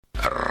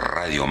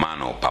Radio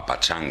Mano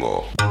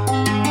Papachango.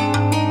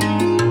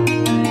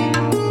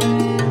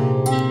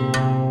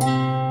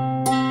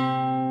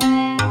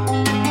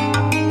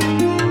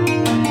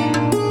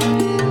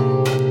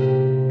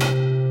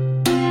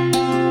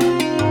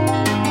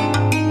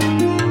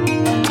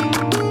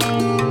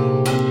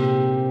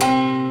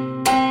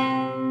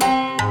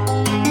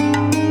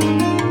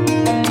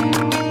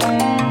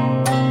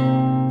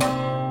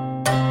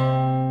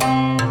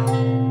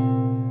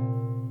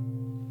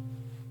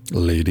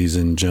 Ladies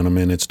and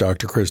gentlemen, it's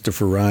Dr.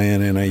 Christopher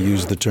Ryan, and I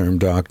use the term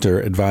doctor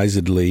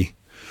advisedly,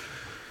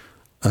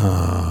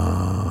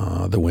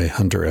 the way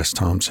Hunter S.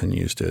 Thompson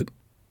used it.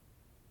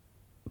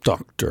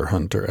 Dr.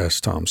 Hunter S.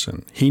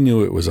 Thompson. He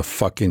knew it was a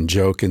fucking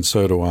joke, and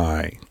so do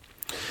I.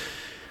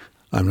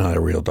 I'm not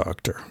a real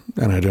doctor,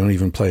 and I don't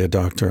even play a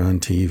doctor on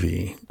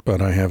TV,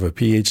 but I have a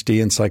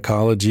PhD in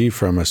psychology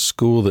from a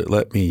school that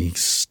let me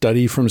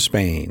study from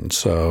Spain,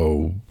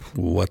 so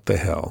what the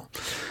hell?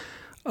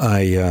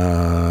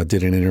 I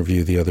did an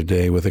interview the other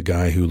day with a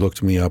guy who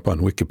looked me up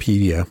on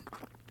Wikipedia,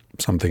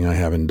 something I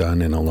haven't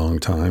done in a long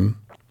time.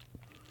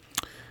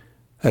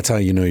 That's how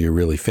you know you're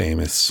really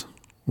famous,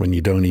 when you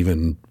don't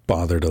even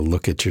bother to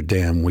look at your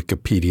damn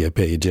Wikipedia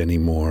page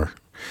anymore.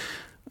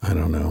 I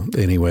don't know.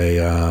 Anyway,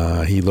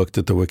 he looked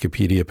at the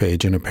Wikipedia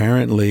page, and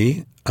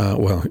apparently,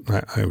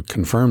 I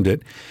confirmed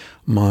it,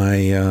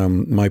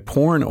 my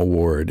porn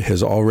award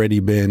has already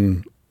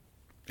been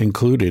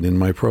included in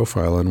my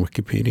profile on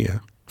Wikipedia.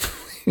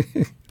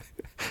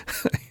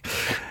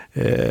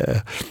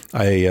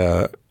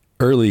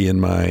 Early in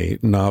my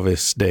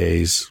novice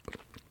days,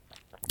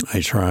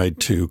 I tried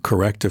to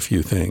correct a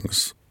few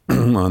things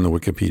on the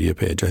Wikipedia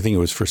page. I think it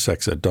was for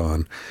Sex at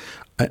Dawn.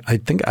 I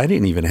think I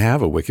didn't even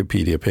have a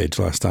Wikipedia page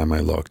last time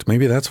I looked.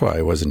 Maybe that's why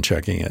I wasn't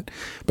checking it.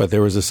 But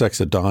there was a Sex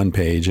at Dawn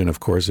page, and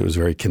of course it was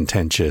very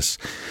contentious.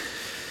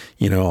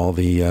 You know, all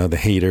the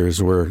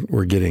haters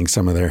were getting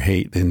some of their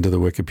hate into the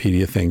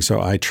Wikipedia thing. So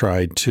I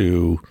tried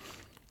to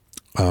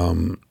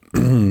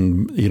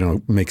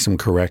make some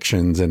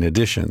corrections and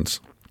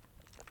additions.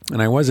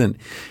 And I wasn't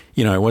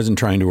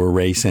trying to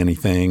erase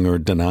anything or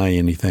deny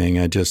anything.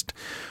 I just,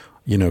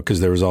 because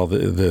there was all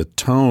the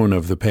tone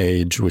of the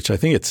page, which I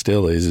think it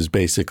still is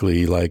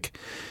basically like,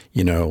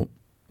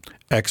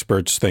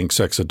 experts think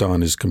Sex at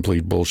Dawn is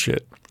complete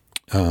bullshit.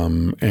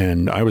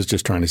 And I was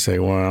just trying to say,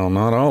 well,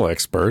 not all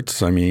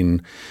experts. I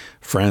mean,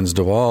 Franz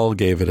Duvall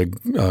gave it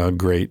a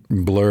great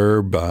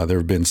blurb. There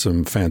have been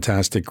some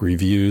fantastic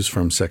reviews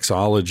from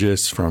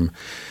sexologists, from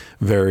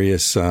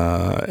various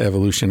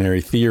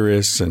evolutionary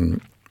theorists, and,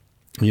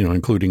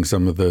 including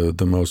some of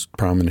the most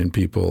prominent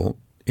people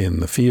in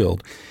the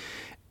field.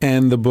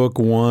 And the book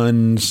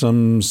won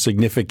some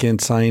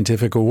significant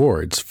scientific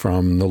awards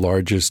from the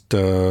largest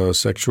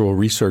sexual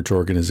research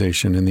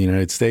organization in the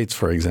United States,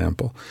 for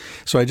example.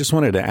 So I just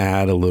wanted to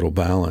add a little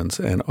balance.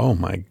 And oh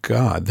my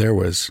God,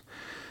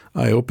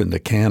 I opened a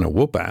can of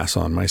whoop ass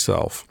on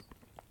myself.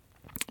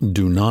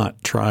 Do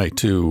not try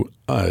to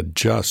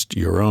adjust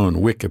your own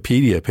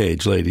Wikipedia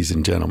page, ladies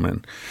and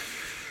gentlemen.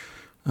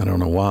 I don't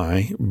know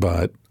why,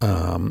 but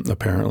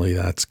apparently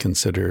that's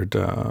considered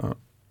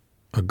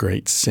a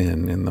great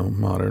sin in the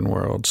modern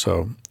world.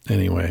 So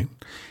anyway,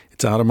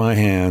 it's out of my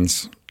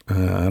hands.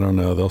 I don't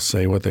know. They'll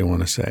say what they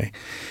want to say.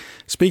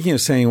 Speaking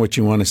of saying what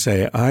you want to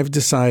say, I've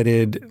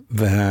decided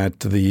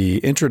that the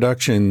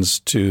introductions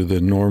to the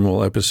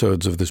normal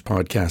episodes of this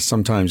podcast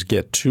sometimes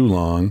get too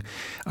long.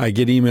 I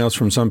get emails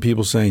from some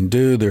people saying,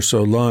 dude, they're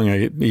so long. I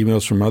get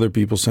emails from other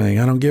people saying,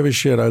 I don't give a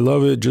shit. I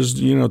love it.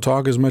 Just,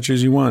 talk as much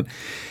as you want.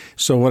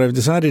 So what I've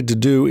decided to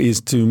do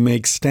is to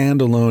make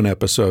standalone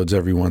episodes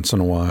every once in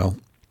a while.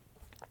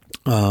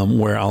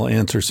 Where I'll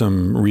answer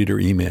some reader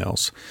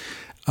emails.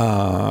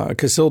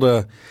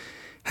 Casilda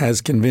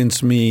has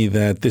convinced me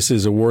that this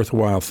is a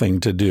worthwhile thing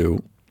to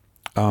do.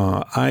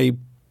 I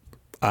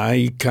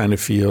kind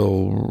of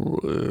feel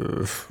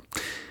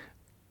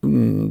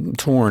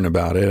torn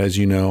about it. As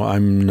you know,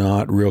 I'm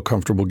not real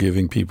comfortable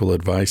giving people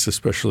advice,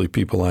 especially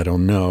people I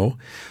don't know.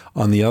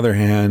 On the other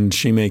hand,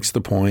 she makes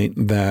the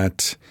point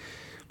that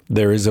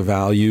there is a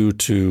value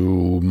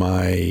to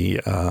my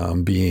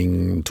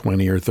being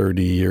 20 or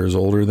 30 years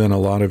older than a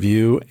lot of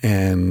you,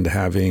 and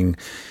having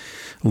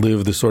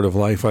lived the sort of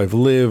life I've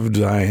lived,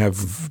 I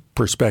have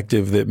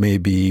perspective that may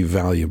be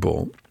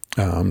valuable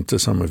to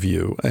some of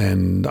you.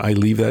 And I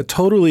leave that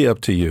totally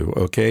up to you,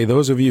 okay?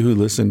 Those of you who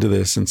listen to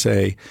this and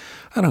say,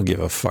 I don't give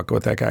a fuck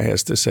what that guy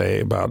has to say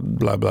about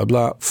blah, blah,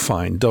 blah,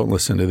 fine, don't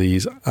listen to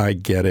these. I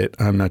get it.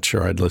 I'm not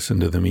sure I'd listen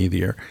to them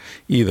either.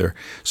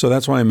 So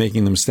that's why I'm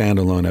making them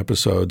standalone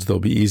episodes. They'll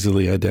be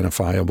easily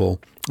identifiable,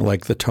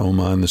 like the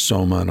Toma and the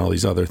Soma and all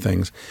these other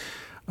things.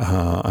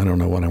 I don't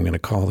know what I'm going to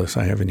call this.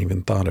 I haven't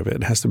even thought of it.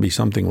 It has to be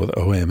something with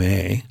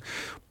OMA.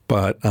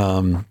 But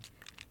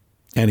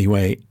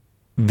anyway,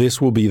 this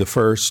will be the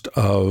first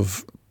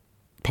of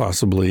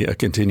possibly a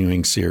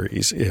continuing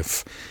series.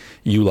 If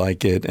you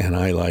like it and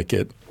I like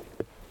it,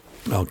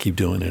 I'll keep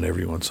doing it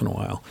every once in a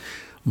while.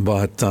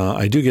 But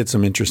I do get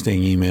some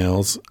interesting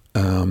emails.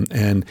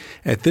 And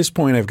at this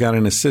point, I've got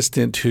an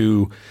assistant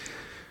who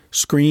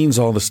screens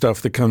all the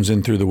stuff that comes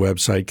in through the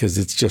website because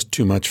it's just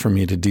too much for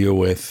me to deal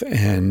with.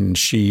 And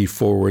she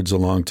forwards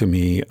along to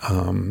me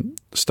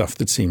stuff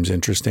that seems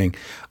interesting.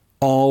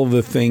 All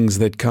the things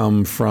that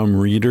come from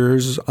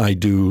readers, I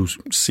do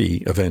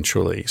see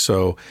eventually.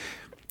 So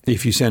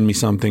if you send me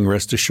something,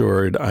 rest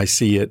assured, I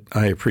see it.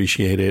 I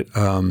appreciate it.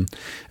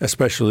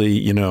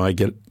 Especially, I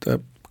get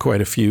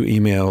quite a few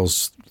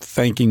emails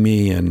thanking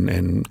me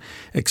and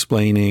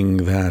explaining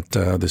that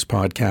this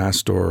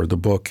podcast or the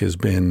book has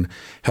been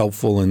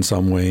helpful in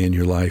some way in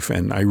your life.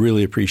 And I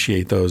really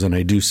appreciate those. And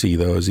I do see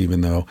those,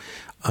 even though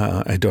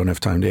I don't have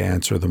time to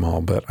answer them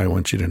all. But I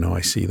want you to know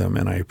I see them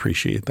and I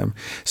appreciate them.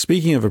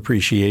 Speaking of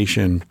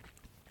appreciation,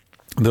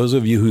 those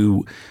of you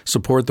who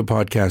support the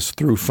podcast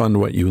through Fund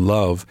What You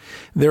Love,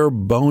 there are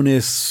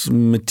bonus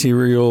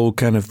material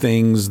kind of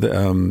things that,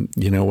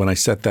 when I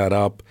set that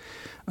up,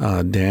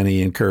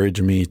 Danny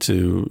encouraged me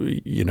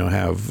to,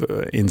 have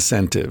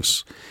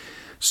incentives.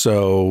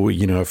 So,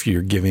 if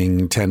you're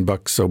giving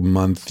 $10 a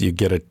month, you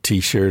get a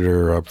T-shirt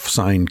or a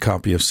signed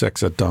copy of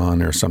Sex at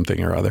Dawn or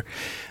something or other.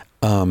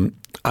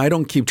 I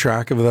don't keep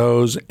track of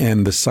those,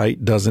 and the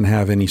site doesn't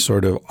have any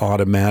sort of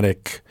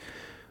automatic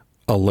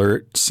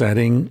alert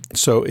setting.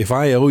 So if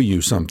I owe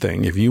you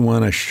something, if you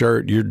want a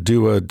shirt, you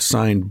do a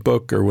signed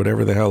book or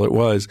whatever the hell it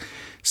was,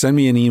 send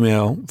me an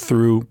email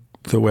through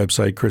the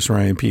website,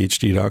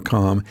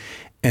 chrisryanphd.com,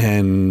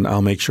 and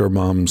I'll make sure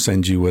Mom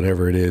sends you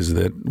whatever it is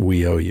that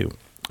we owe you.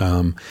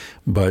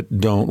 But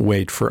don't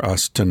wait for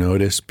us to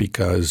notice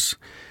because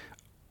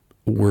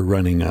we're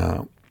running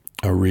a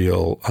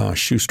real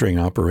shoestring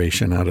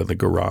operation out of the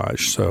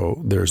garage. So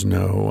there's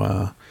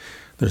no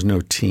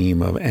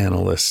team of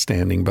analysts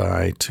standing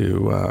by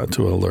to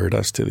alert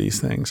us to these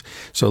things.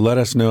 So let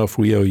us know if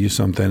we owe you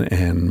something,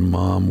 and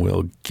Mom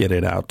will get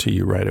it out to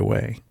you right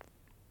away.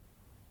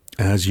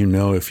 As you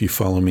know, if you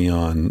follow me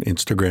on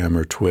Instagram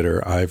or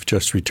Twitter, I've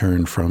just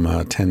returned from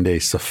a 10-day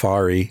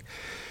safari.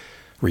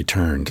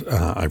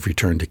 I've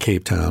returned to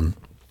Cape Town.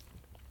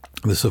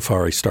 The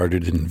safari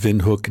started in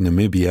Windhoek,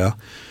 Namibia,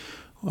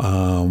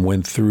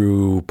 went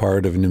through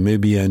part of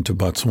Namibia into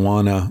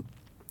Botswana.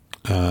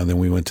 Then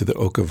we went to the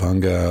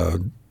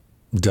Okavango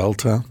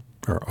Delta,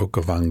 or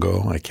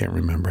Okavango. I can't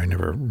remember. I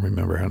never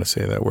remember how to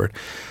say that word.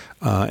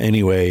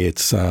 Anyway,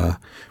 it's a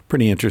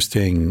pretty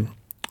interesting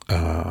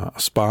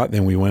spot.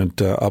 Then we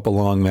went up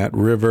along that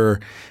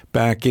river,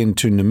 back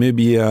into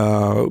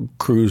Namibia,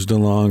 cruised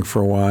along for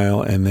a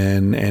while, and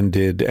then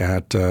ended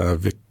at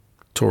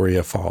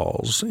Victoria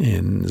Falls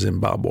in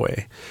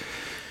Zimbabwe.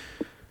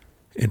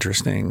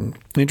 Interesting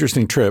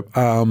trip.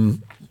 I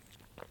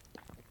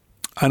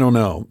don't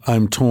know.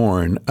 I'm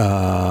torn.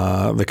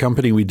 The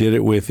company we did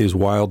it with is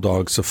Wild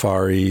Dog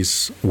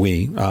Safaris.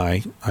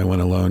 I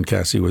went alone.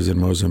 Cassie was in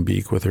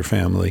Mozambique with her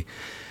family.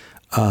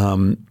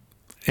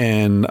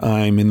 And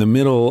I'm in the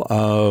middle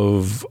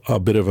of a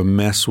bit of a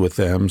mess with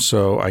them,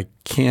 so I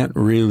can't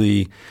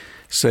really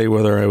say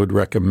whether I would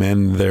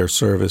recommend their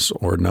service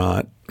or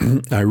not.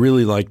 I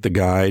really like the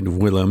guide,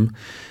 Willem.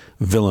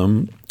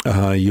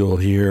 You'll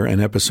hear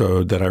an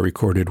episode that I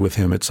recorded with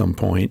him at some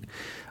point.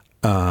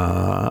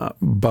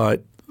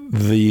 But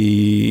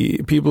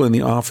the people in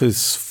the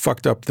office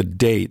fucked up the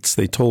dates.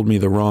 They told me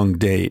the wrong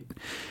date.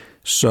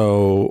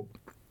 So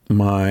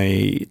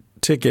my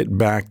ticket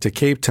back to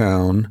Cape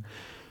Town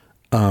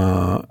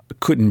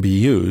couldn't be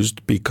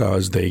used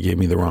because they gave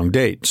me the wrong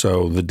date.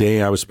 So the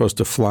day I was supposed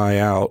to fly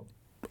out,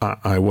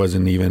 I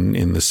wasn't even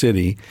in the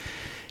city.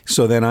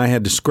 So then I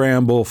had to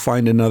scramble,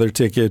 find another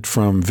ticket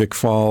from Vic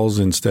Falls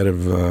instead of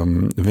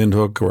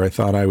Windhoek, where I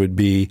thought I would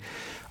be.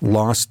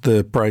 Lost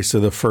the price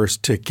of the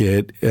first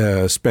ticket,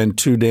 spent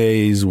 2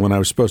 days when I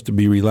was supposed to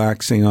be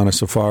relaxing on a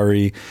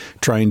safari,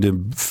 trying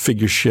to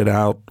figure shit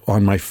out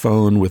on my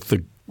phone with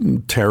the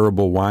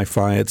terrible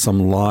Wi-Fi at some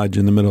lodge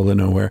in the middle of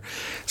nowhere.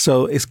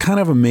 So it's kind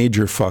of a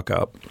major fuck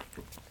up.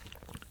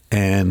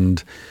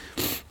 And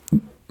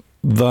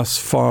thus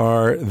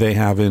far, they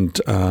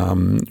haven't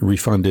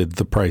refunded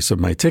the price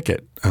of my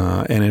ticket.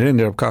 And it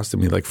ended up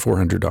costing me like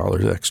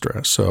 $400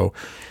 extra. So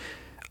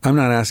I'm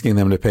not asking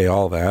them to pay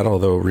all that,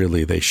 although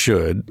really they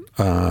should.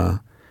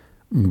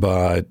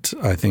 But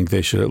I think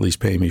they should at least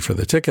pay me for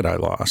the ticket I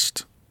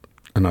lost.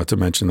 And not to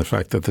mention the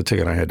fact that the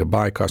ticket I had to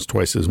buy cost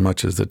twice as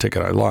much as the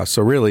ticket I lost.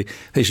 So really,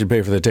 they should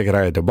pay for the ticket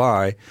I had to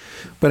buy.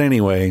 But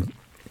anyway,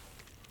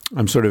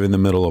 I'm sort of in the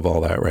middle of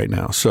all that right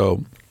now.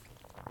 So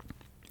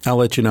I'll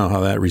let you know how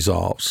that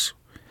resolves.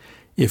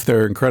 If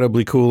they're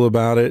incredibly cool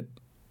about it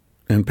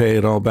and pay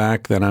it all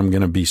back, then I'm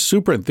going to be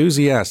super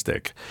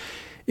enthusiastic.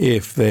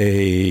 If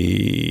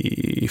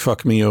they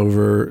fuck me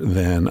over,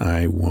 then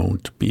I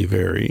won't be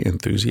very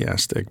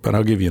enthusiastic. But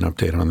I'll give you an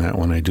update on that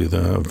when I do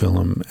the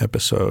Willem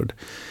episode.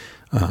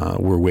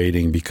 We're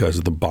waiting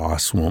because the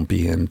boss won't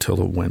be in till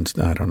the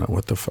Wednesday. I don't know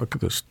what the fuck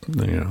this,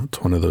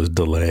 it's one of those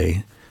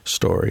delay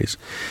stories.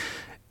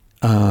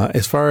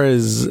 As far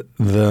as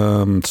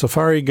the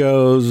safari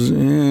goes,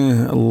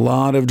 a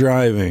lot of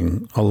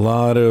driving, a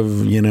lot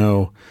of,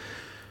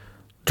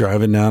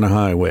 driving down a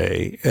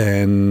highway,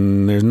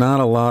 and there's not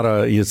a lot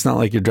of, it's not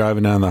like you're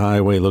driving down the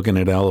highway looking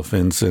at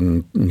elephants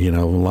and,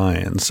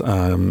 lions.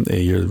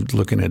 You're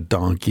looking at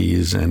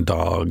donkeys and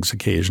dogs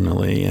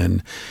occasionally,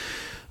 and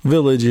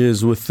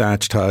villages with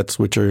thatched huts,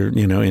 which are,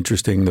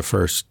 interesting the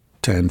first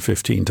 10,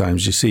 15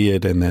 times you see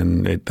it, and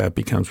then that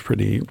becomes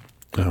pretty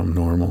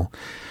normal.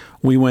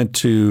 We went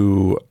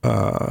to,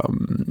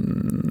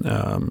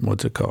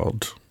 what's it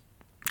called?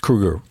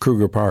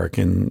 Kruger Park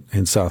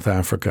in South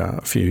Africa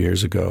a few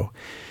years ago,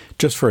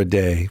 just for a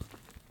day.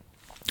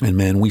 And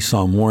man, we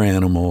saw more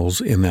animals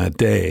in that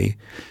day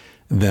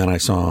than I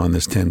saw on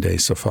this 10-day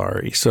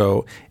safari.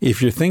 So if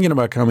you're thinking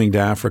about coming to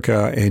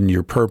Africa and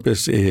your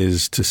purpose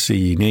is to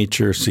see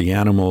nature, see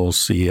animals,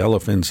 see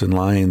elephants and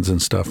lions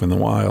and stuff in the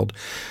wild,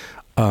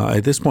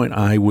 at this point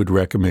I would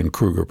recommend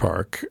Kruger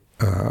Park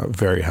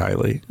very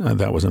highly.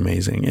 That was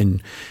amazing.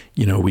 And,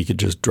 we could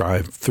just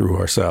drive through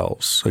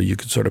ourselves. So you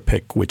could sort of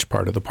pick which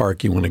part of the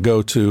park you want to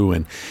go to,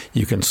 and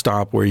you can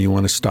stop where you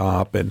want to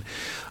stop. And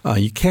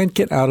you can't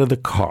get out of the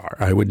car.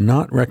 I would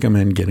not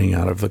recommend getting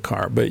out of the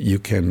car, but you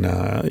can,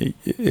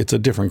 it's a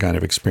different kind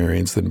of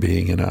experience than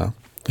being in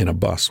a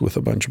bus with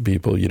a bunch of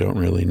people you don't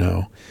really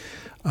know.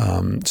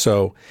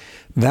 So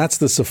that's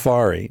the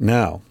safari.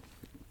 Now,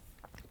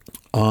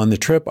 on the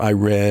trip, I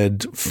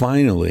read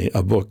finally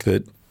a book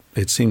that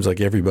it seems like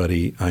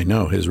everybody I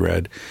know has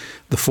read,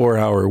 The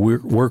 4-Hour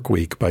Work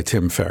Week by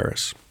Tim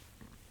Ferriss.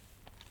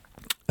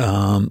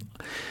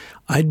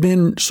 I'd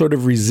been sort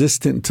of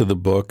resistant to the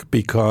book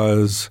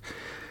because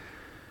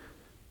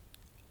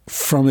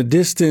from a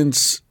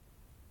distance,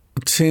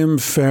 Tim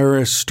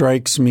Ferriss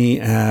strikes me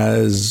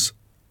as,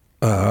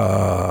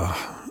 how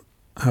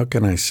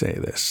can I say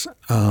this?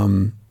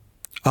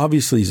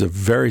 Obviously, he's a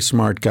very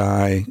smart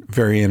guy,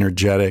 very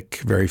energetic,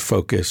 very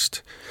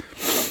focused.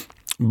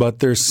 But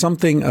there's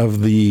something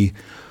of the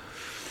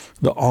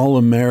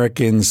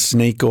all-American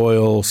snake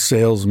oil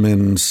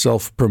salesman,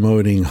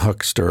 self-promoting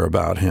huckster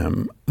about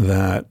him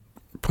that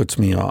puts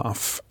me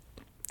off.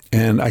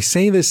 And I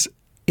say this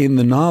in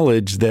the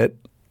knowledge that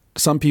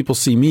some people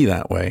see me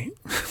that way.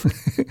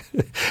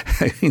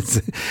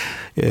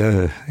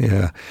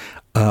 Yeah.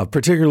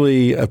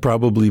 Particularly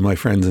probably my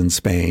friends in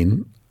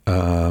Spain.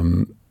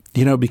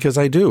 Because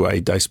I do.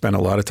 I spend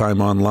a lot of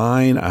time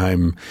online.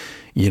 I'm,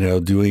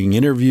 doing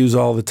interviews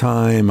all the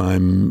time.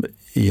 I'm,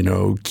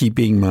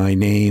 keeping my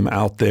name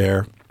out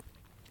there.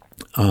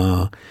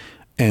 And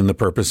the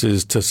purpose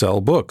is to sell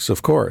books,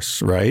 of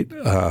course, right?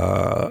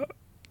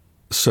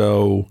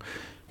 So,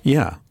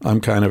 yeah,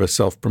 I'm kind of a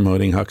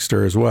self-promoting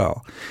huckster as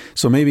well.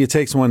 So maybe it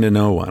takes one to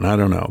know one. I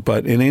don't know.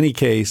 But in any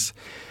case,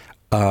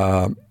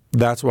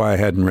 that's why I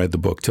hadn't read the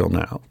book till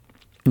now.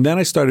 And then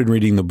I started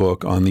reading the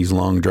book on these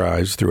long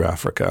drives through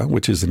Africa,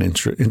 which is an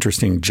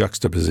interesting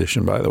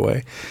juxtaposition, by the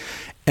way.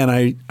 And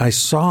I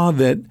saw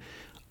that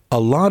a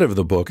lot of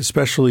the book,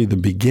 especially the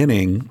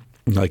beginning,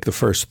 like the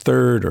first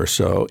third or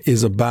so,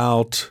 is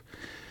about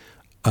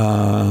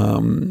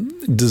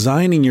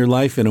designing your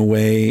life in a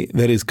way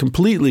that is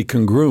completely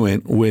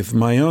congruent with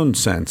my own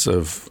sense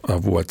of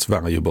what's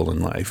valuable in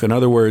life. In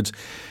other words,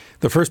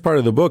 the first part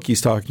of the book,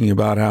 he's talking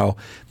about how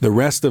the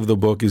rest of the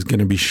book is going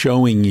to be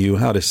showing you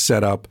how to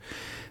set up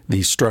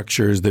these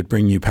structures that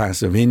bring you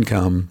passive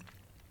income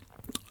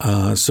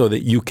so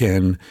that you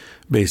can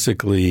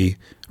basically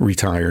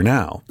retire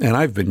now.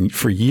 And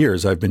for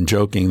years, I've been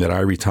joking that I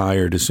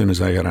retired as soon as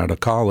I got out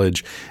of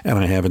college and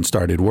I haven't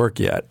started work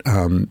yet.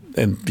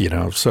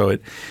 So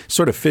it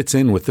sort of fits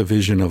in with the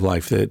vision of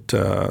life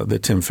that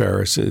Tim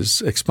Ferriss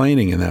is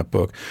explaining in that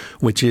book,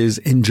 which is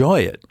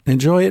enjoy it.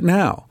 Enjoy it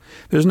now.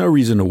 There's no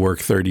reason to work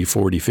 30,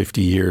 40,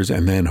 50 years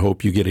and then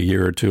hope you get a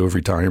year or two of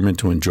retirement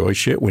to enjoy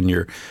shit when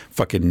your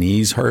fucking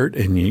knees hurt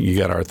and you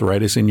got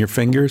arthritis in your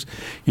fingers.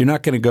 You're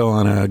not going to go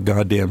on a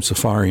goddamn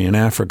safari in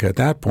Africa at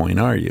that point,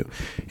 are you?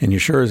 And you're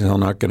sure as hell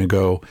not going to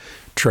go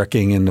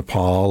trekking in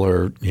Nepal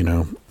or,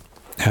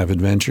 have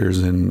adventures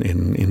in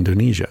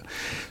Indonesia.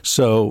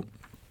 So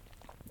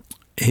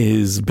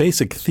his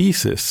basic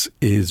thesis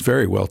is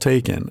very well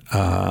taken.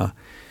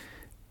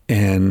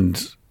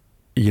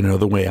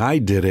 The way I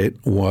did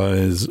it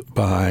was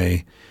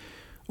by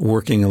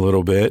working a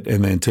little bit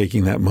and then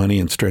taking that money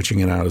and stretching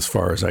it out as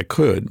far as I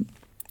could.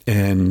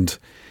 And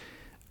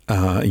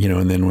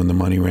then when the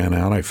money ran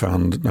out, I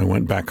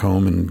went back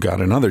home and got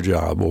another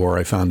job, or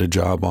I found a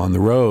job on the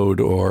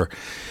road, or,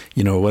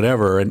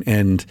 whatever.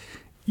 And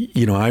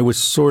I was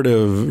sort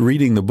of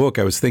reading the book.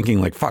 I was thinking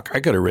like, fuck,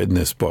 I could have written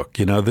this book.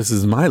 This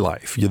is my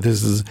life.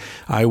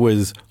 I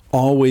was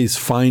always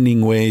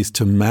finding ways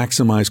to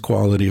maximize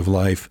quality of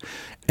life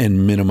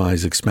and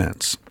minimize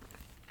expense.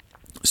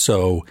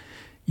 So,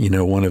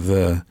 one of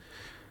the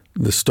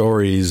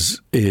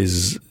stories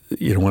is,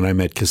 when I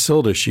met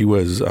Casilda, she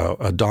was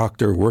a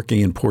doctor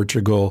working in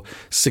Portugal,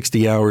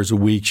 60 hours a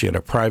week. She had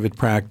a private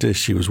practice.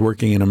 She was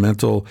working in a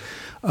mental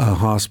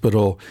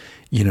hospital.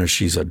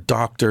 She's a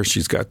doctor.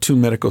 She's got 2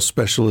 medical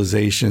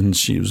specializations.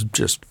 She was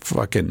just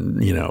fucking,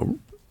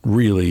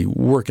 really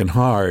working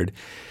hard.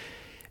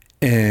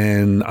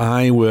 And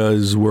I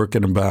was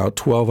working about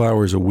 12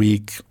 hours a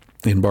week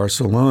in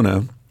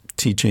Barcelona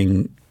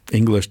teaching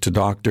English to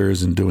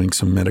doctors and doing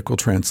some medical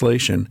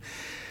translation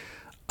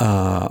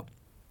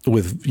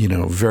with,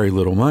 very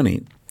little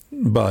money.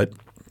 But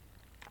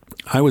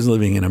I was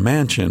living in a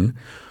mansion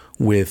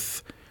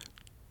with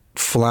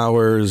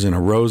flowers and a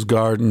rose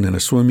garden and a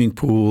swimming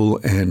pool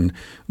and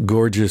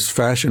gorgeous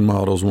fashion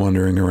models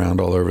wandering around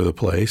all over the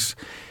place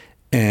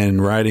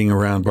and riding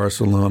around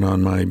Barcelona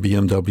on my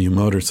BMW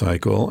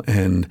motorcycle.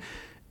 And,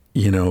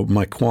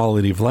 my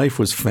quality of life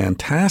was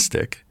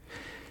fantastic.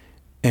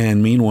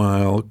 And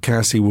meanwhile,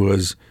 Cassie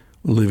was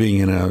living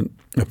in an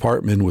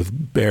apartment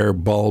with bare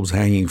bulbs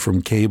hanging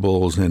from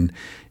cables. And,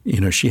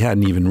 she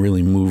hadn't even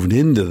really moved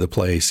into the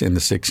place in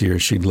the 6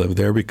 years she'd lived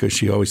there because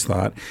she always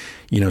thought,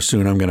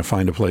 soon I'm going to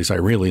find a place I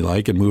really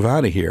like and move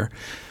out of here.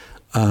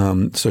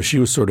 So she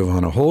was sort of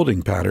on a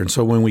holding pattern.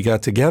 So when we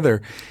got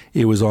together,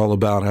 it was all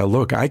about how,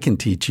 look, I can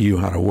teach you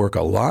how to work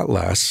a lot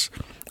less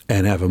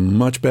and have a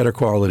much better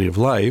quality of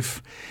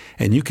life.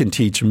 And you can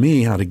teach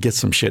me how to get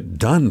some shit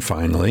done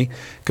finally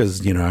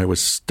because, I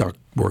was stuck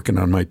working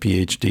on my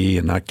PhD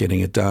and not getting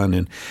it done.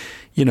 And,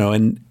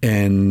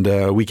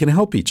 we can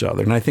help each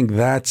other. And I think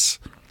that's,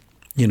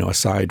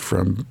 aside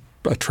from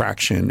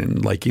attraction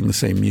and liking the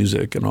same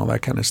music and all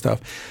that kind of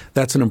stuff,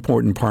 that's an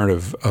important part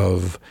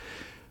of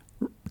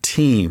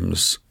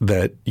teams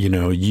that,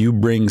 you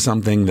bring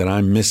something that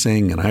I'm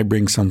missing and I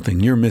bring something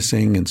you're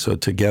missing. And so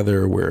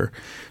together we're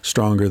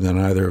stronger than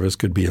either of us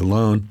could be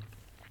alone.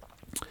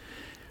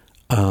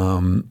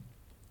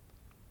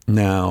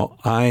 Now,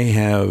 I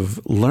have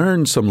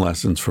learned some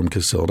lessons from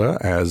Casilda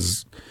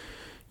as,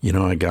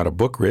 I got a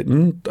book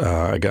written.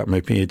 I got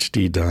my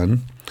PhD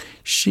done.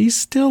 She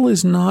still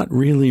is not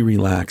really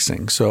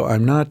relaxing. So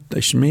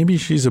maybe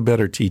she's a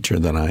better teacher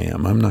than I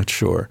am. I'm not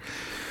sure.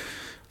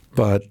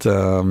 But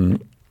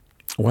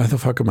why the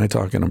fuck am I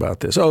talking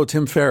about this? Oh,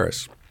 Tim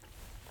Ferriss.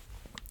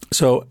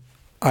 So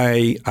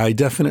I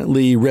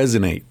definitely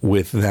resonate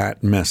with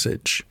that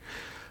message.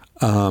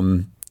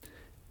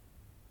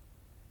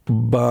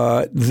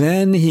 But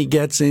then he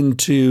gets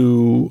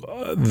into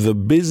the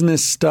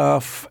business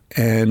stuff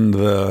and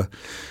the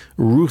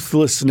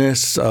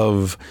ruthlessness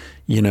of,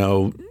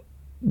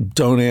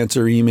 don't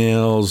answer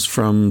emails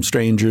from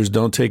strangers,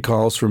 don't take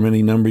calls from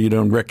any number you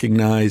don't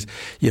recognize.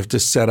 You have to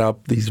set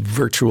up these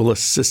virtual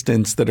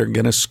assistants that are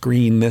going to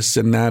screen this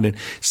and that, and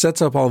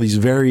sets up all these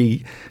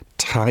very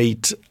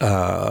tight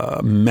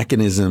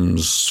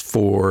mechanisms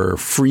for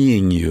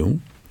freeing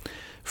you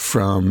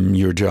from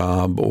your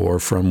job or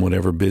from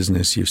whatever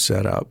business you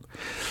set up.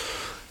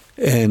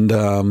 And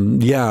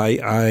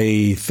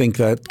I think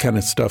that kind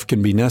of stuff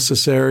can be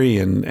necessary,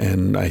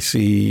 and I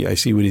see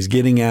what he's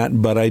getting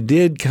at. But I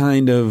did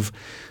kind of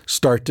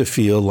start to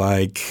feel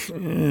like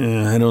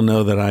I don't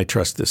know that I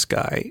trust this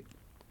guy,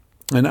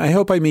 and I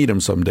hope I meet him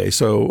someday.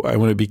 So I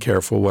want to be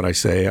careful what I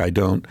say. I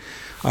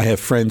have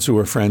friends who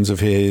are friends of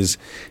his.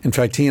 In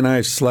fact, he and I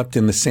have slept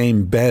in the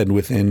same bed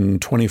within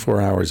 24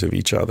 hours of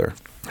each other.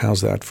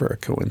 How's that for a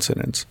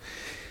coincidence?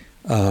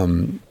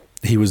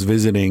 He was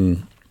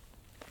visiting.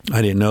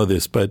 I didn't know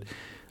this, but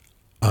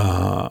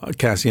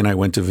Cassie and I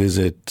went to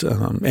visit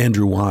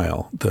Andrew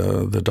Weil,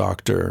 the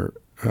doctor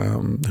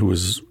who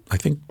was, I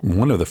think,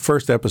 one of the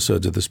first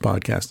episodes of this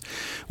podcast.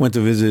 Went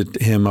to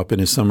visit him up in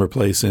his summer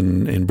place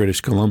in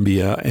British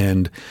Columbia,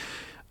 and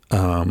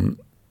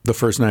the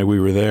first night we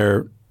were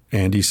there,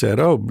 Andy said,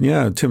 "Oh,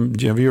 yeah, Tim,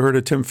 have you heard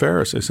of Tim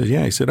Ferriss?" I said,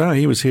 "Yeah." He said, "Oh,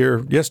 he was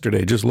here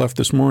yesterday, just left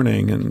this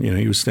morning, and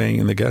he was staying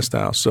in the guest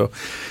house." So,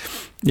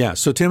 yeah,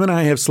 so Tim and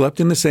I have slept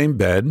in the same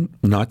bed,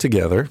 not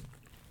together.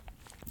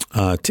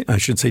 I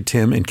should say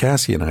Tim and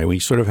Cassie and I. We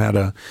sort of had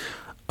a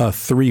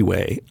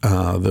three-way,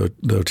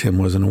 though Tim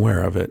wasn't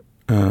aware of it.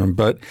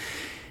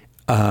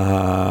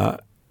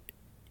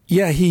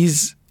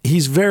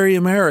 He's very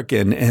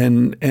American,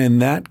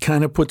 and that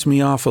kind of puts me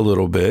off a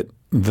little bit.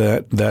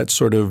 That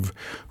sort of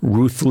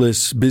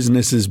ruthless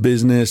business is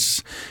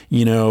business,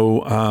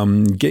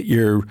 get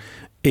your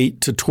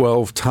 8 to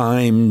 12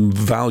 time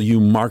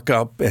value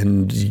markup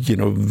and,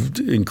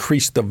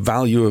 increase the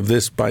value of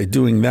this by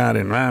doing that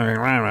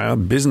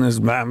and business.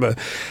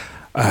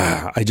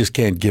 I just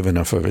can't give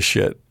enough of a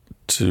shit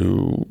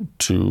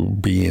to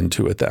be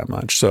into it that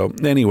much. So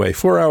anyway,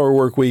 4-hour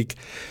work week,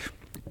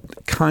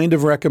 kind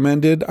of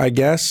recommended, I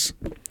guess.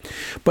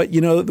 But,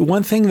 the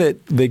one thing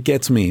that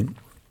gets me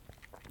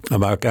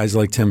about guys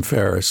like Tim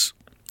Ferriss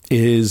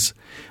is,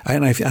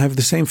 and I have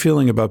the same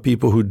feeling about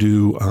people who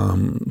do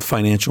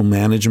financial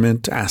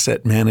management,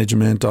 asset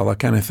management, all that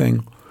kind of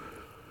thing.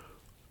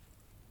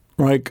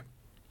 Like,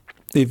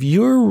 if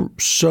you're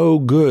so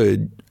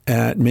good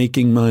at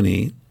making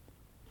money,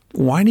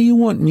 why do you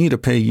want me to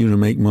pay you to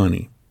make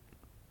money?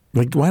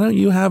 Like, why don't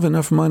you have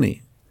enough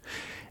money?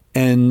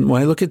 And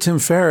when I look at Tim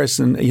Ferriss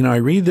and, I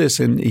read this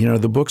and,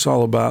 the book's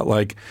all about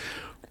like,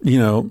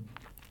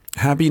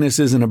 happiness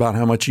isn't about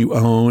how much you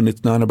own.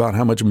 It's not about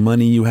how much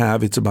money you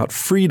have. It's about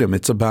freedom.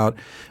 It's about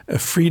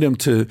freedom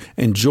to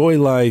enjoy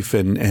life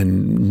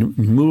and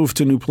move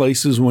to new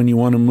places when you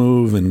want to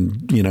move.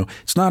 And,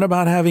 it's not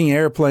about having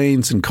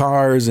airplanes and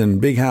cars and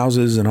big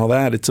houses and all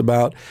that. It's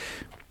about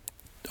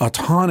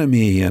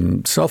autonomy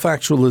and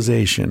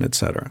self-actualization,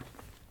 etc.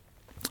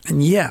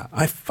 And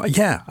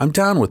I'm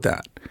down with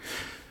that.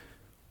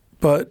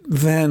 But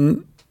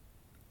then,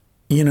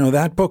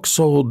 that book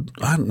sold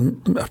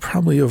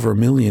probably over 1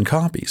 million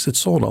copies. It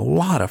sold a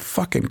lot of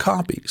fucking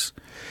copies.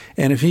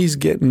 And if he's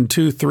getting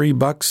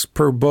 $2-3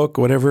 per book,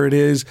 whatever it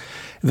is,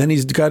 then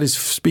he's got his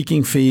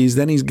speaking fees,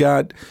 then he's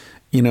got,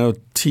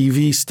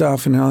 TV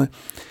stuff and all that.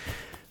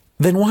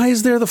 Then why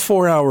is there the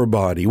 4-hour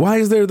body? Why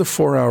is there the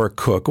 4-hour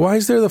cook? Why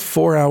is there the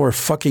 4-hour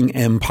fucking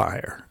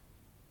empire?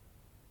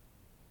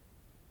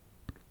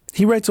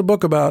 He writes a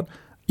book about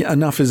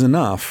enough is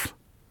enough.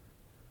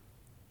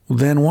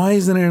 Then why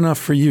isn't it enough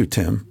for you,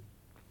 Tim?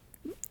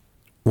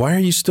 Why are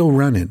you still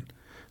running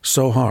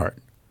so hard?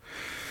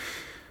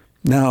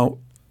 Now,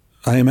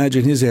 I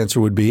imagine his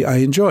answer would be, I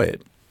enjoy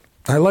it.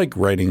 I like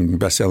writing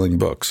best-selling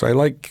books. I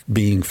like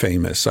being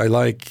famous. I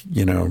like,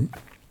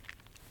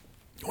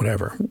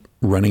 whatever,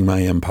 running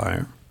my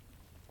empire.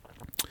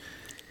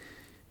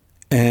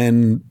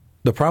 And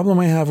the problem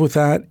I have with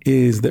that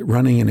is that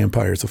running an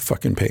empire is a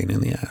fucking pain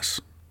in the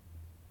ass.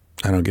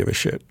 I don't give a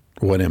shit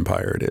what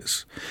empire it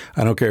is.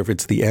 I don't care if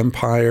it's the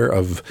empire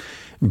of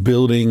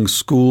building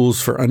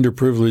schools for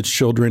underprivileged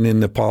children in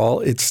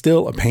Nepal. It's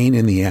still a pain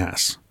in the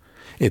ass.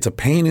 It's a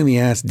pain in the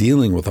ass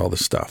dealing with all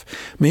this stuff.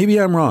 Maybe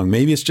I'm wrong.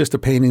 Maybe it's just a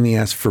pain in the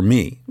ass for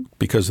me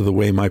because of the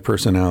way my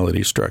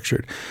personality is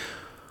structured.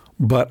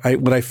 But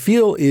what I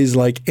feel is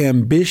like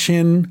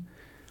ambition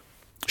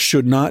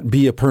should not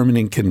be a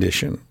permanent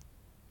condition.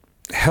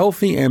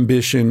 Healthy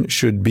ambition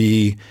should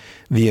be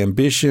the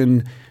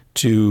ambition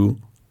to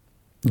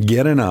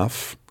get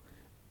enough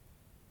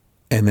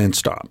and then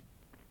stop.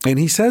 And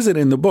he says it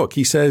in the book.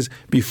 He says,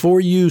 before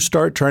you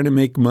start trying to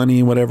make money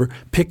and whatever,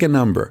 pick a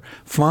number.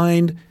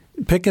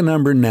 Pick a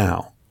number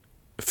now.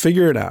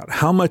 Figure it out.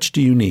 How much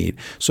do you need?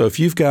 So if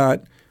you've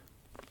got,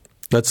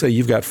 let's say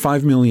you've got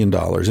 $5 million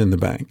in the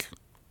bank,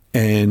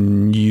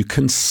 and you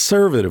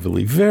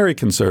conservatively, very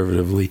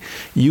conservatively,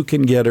 you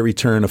can get a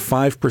return of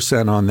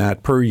 5% on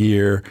that per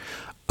year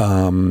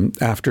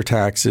after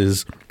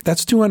taxes.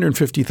 That's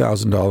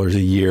 $250,000 a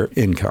year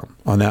income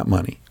on that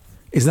money.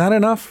 Is that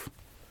enough?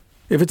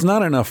 If it's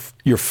not enough,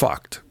 you're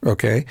fucked,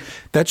 okay?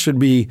 That should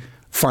be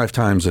 5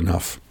 times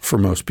enough for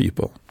most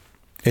people.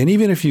 And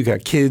even if you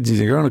got kids,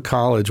 you're going to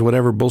college,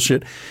 whatever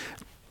bullshit,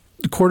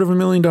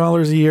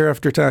 $250,000 a year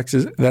after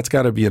taxes, that's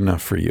got to be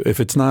enough for you. If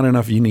it's not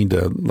enough, you need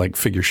to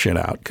figure shit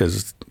out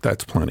because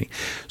that's plenty.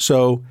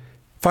 So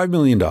 $5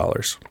 million.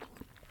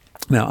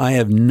 Now, I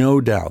have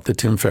no doubt that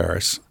Tim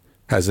Ferriss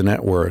has a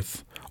net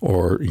worth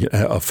of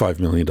 $5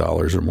 million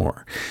or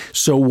more.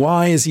 So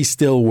why is he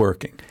still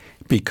working?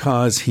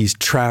 Because he's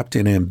trapped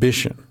in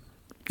ambition,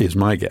 is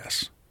my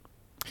guess.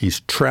 He's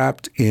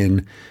trapped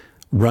in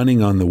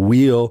running on the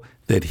wheel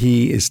that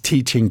he is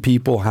teaching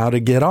people how to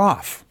get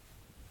off.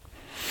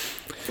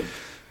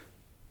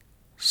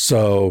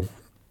 So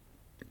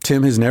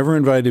Tim has never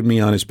invited me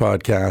on his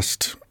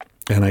podcast,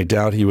 and I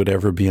doubt he would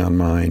ever be on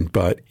mine.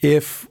 But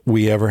if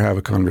we ever have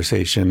a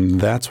conversation,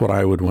 that's what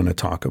I would want to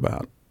talk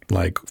about.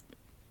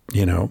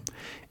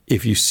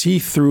 If you see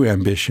through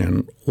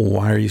ambition,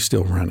 why are you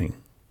still running?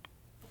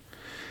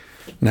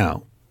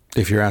 Now,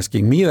 if you're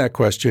asking me that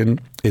question,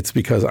 it's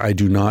because I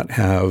do not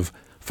have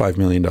 $5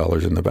 million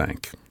in the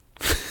bank.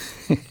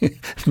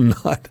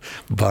 Not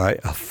by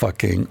a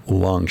fucking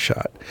long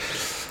shot.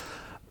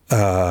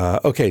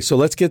 Okay, so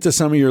let's get to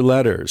some of your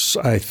letters.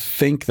 I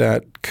think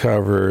that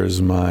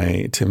covers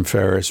my Tim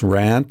Ferriss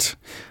rant.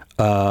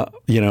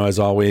 As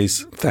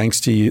always,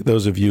 thanks to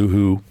those of you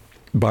who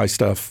buy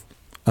stuff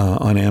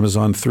on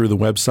Amazon through the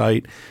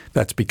website.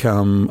 That's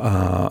become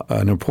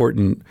an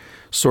important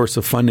source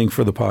of funding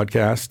for the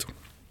podcast.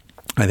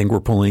 I think we're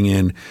pulling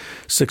in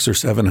 $600,000 or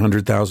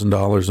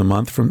 $700,000 a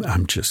month from.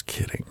 I'm just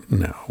kidding.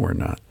 No, we're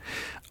not.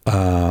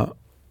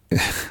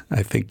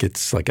 I think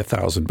it's like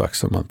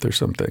 $1,000 a month or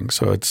something.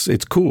 So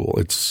it's cool.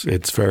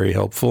 It's very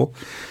helpful.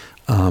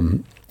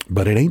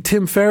 But it ain't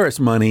Tim Ferriss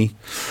money.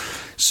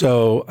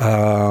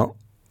 So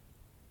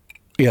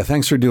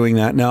thanks for doing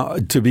that. Now,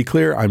 to be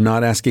clear, I'm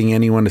not asking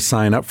anyone to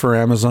sign up for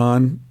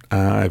Amazon.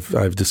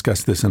 I've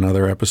discussed this in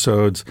other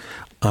episodes.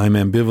 I'm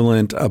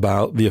ambivalent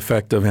about the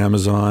effect of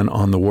Amazon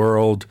on the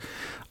world.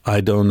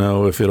 I don't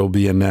know if it'll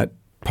be a net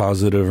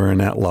positive or a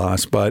net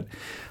loss, but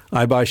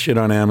I buy shit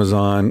on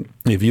Amazon.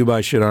 If you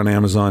buy shit on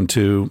Amazon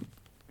too,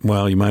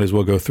 well, you might as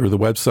well go through the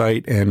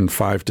website, and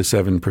 5 to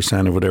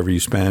 7% of whatever you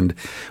spend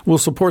will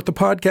support the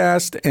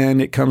podcast,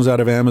 and it comes out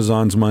of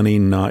Amazon's money,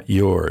 not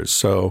yours.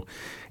 So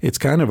it's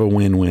kind of a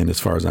win-win as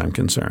far as I'm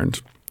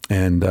concerned.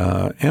 And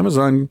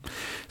Amazon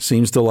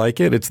seems to like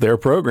it. It's their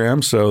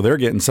program, so they're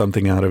getting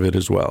something out of it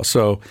as well.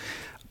 So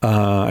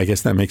I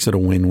guess that makes it a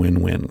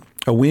win-win-win.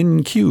 A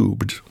win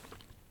cubed.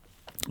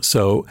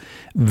 So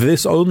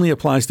this only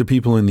applies to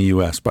people in the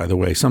U.S., by the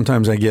way.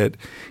 Sometimes I get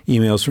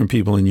emails from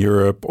people in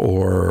Europe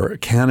or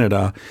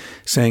Canada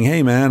saying,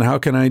 hey, man, how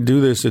can I do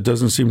this? It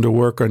doesn't seem to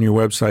work on your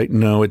website.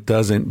 No, it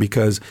doesn't,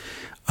 because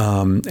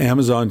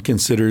Amazon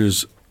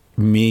considers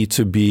me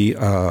to be,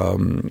 a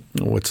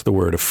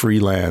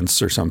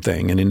freelance or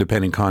something, an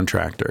independent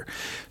contractor.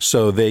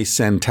 So they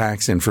send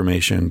tax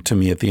information to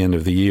me at the end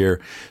of the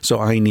year. So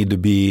I need to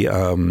be,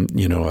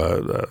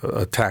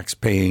 a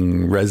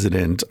tax-paying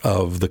resident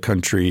of the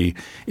country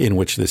in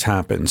which this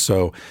happens.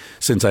 So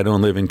since I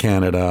don't live in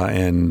Canada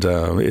and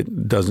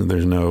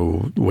there's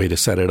no way to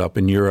set it up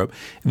in Europe,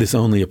 this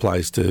only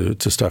applies to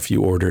stuff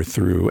you order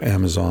through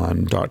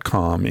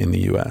Amazon.com in the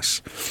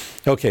U.S.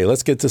 Okay,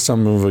 let's get to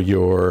some of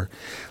your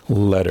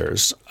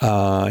letters.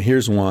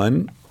 Here's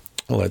one.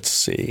 Let's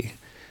see.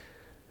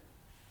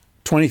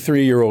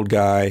 23-year-old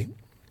guy.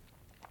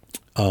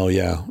 Oh,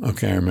 yeah.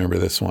 Okay, I remember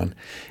this one.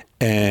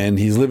 And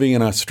he's living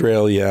in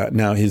Australia.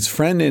 Now, he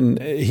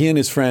and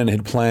his friend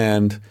had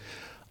planned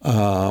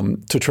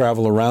to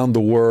travel around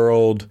the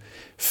world,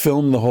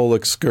 film the whole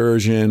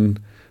excursion,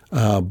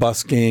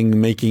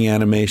 busking, making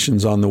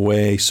animations on the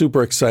way.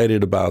 Super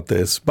excited about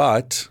this,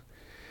 but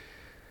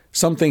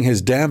something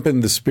has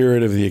dampened the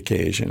spirit of the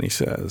occasion, he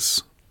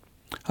says.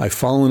 I've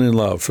fallen in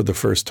love for the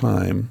first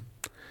time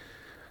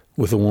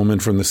with a woman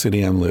from the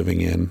city I'm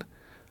living in.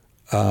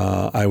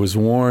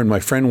 My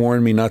friend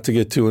warned me not to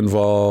get too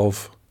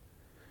involved,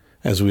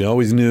 as we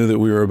always knew that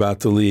we were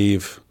about to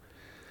leave.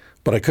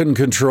 But I couldn't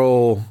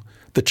control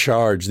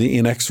the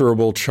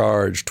inexorable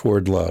charge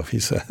toward love, he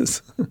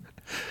says.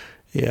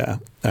 Yeah.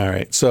 All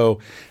right. So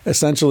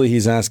essentially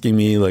he's asking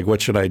me, like,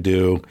 what should I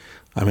do?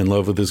 I'm in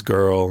love with this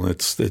girl. I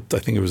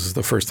think it was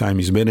the first time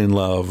he's been in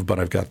love, but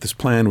I've got this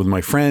plan with my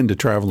friend to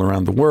travel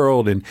around the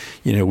world. And,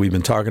 we've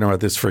been talking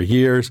about this for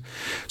years.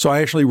 So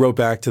I actually wrote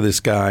back to this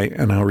guy,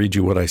 and I'll read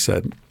you what I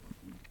said.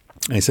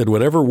 I said,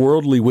 whatever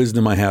worldly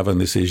wisdom I have on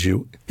this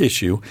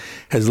issue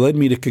has led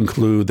me to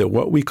conclude that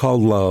what we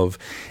call love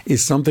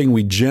is something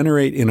we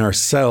generate in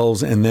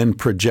ourselves and then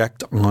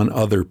project on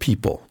other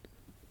people,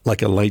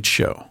 like a light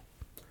show.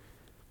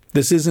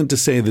 This isn't to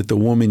say that the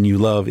woman you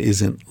love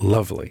isn't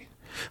lovely.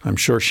 I'm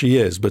sure she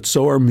is, but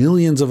so are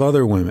millions of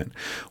other women.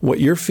 What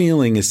you're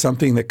feeling is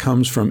something that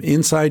comes from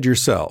inside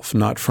yourself,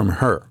 not from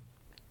her.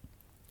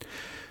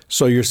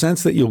 So your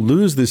sense that you'll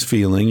lose this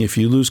feeling if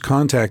you lose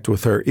contact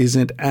with her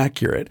isn't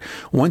accurate.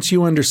 Once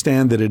you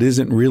understand that it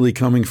isn't really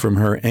coming from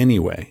her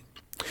anyway,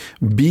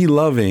 be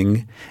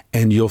loving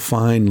and you'll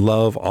find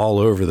love all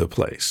over the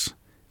place,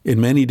 in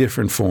many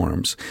different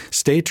forms.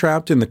 Stay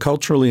trapped in the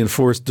culturally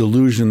enforced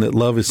delusion that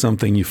love is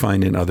something you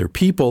find in other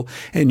people,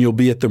 and you'll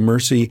be at the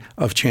mercy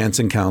of chance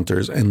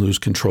encounters and lose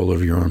control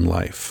of your own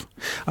life.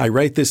 I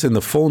write this in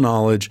the full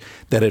knowledge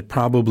that it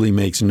probably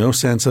makes no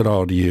sense at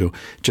all to you,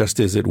 just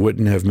as it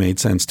wouldn't have made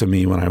sense to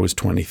me when I was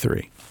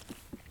 23.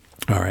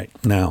 All right,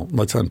 now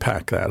let's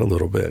unpack that a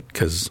little bit,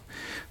 because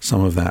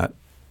some of that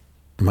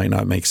might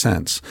not make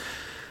sense.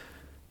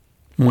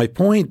 My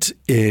point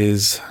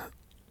is,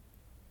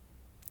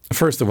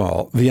 first of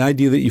all, the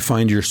idea that you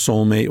find your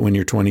soulmate when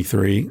you're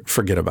 23,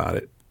 forget about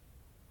it.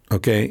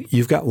 Okay?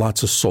 You've got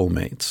lots of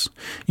soulmates.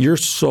 Your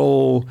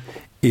soul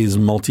is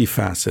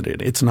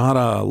multifaceted. It's not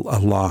a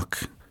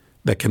lock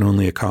that can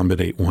only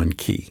accommodate one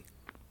key.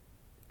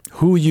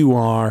 Who you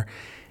are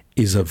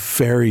is a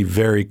very,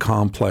 very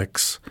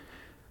complex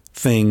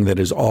thing that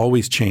is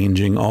always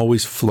changing,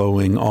 always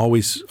flowing,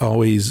 always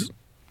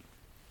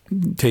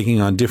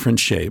taking on different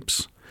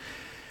shapes.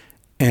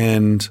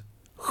 And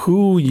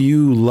who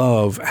you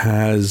love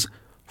has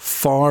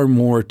far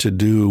more to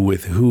do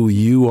with who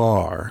you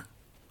are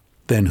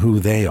than who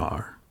they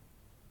are.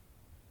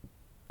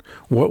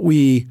 What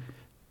we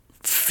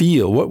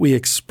feel, what we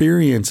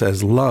experience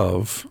as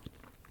love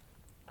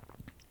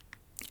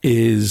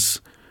is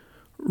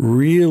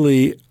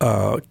really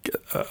a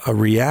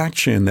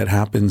reaction that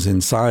happens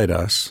inside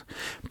us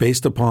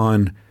based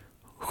upon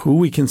who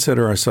we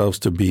consider ourselves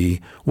to be,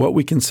 what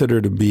we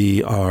consider to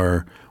be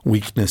our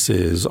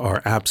weaknesses,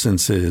 our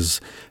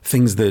absences,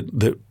 things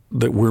that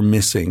we're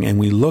missing. And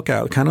we look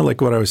out, kind of like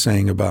what I was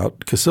saying about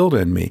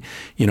Casilda and me.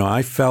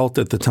 I felt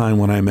at the time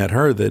when I met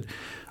her that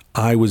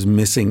I was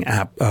missing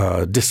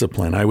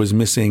discipline. I was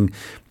missing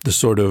the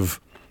sort of,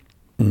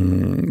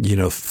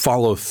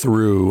 follow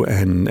through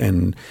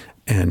and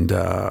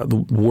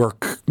the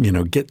work,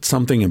 get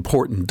something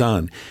important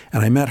done.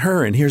 And I met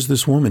her, and here's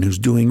this woman who's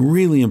doing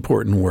really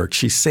important work.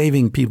 She's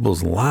saving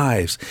people's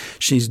lives.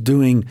 She's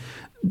doing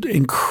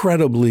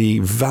incredibly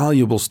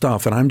valuable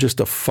stuff. And I'm just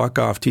a fuck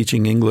off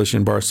teaching English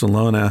in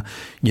Barcelona,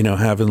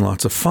 having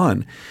lots of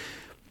fun.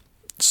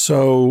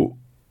 So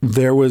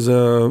there was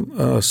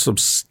a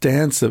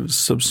substantive,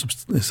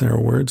 is there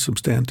a word?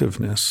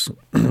 Substantiveness,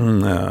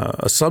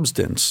 a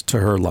substance to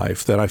her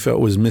life that I felt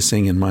was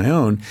missing in my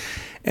own.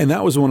 And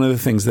that was one of the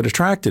things that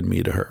attracted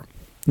me to her.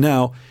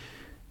 Now,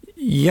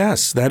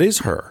 yes, that is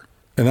her.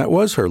 And that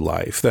was her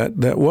life.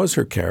 That was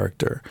her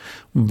character.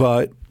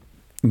 But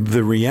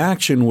the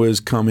reaction was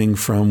coming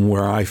from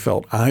where I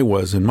felt I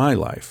was in my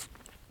life.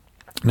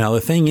 Now, the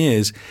thing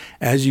is,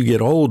 as you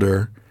get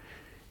older,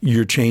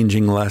 you're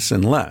changing less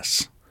and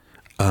less.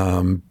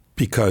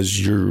 Because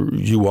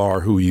you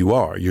are who you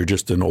are. You're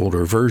just an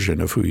older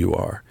version of who you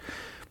are.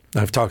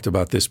 I've talked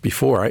about this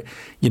before.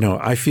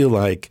 I feel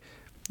like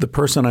the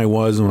person I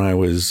was when I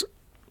was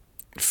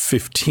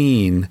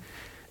 15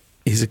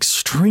 is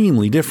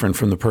extremely different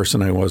from the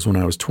person I was when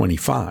I was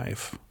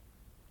 25.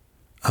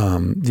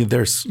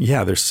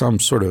 There's some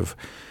sort of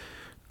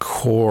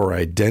core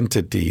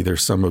identity.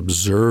 There's some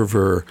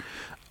observer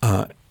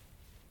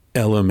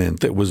element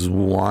that was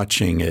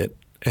watching it.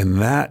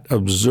 And that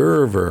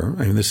observer,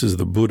 I mean, this is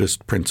the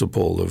Buddhist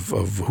principle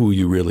of who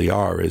you really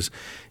are, is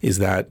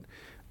that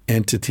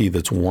entity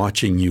that's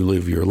watching you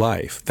live your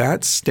life.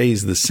 That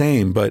stays the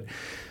same, but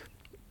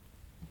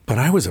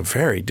I was a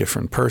very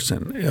different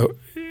person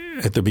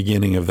at the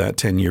beginning of that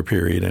 10-year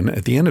period and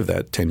at the end of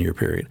that 10-year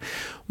period.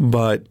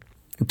 But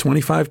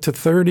 25 to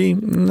 30,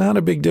 not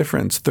a big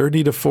difference.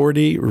 30 to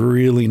 40,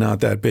 really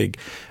not that big.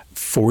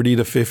 40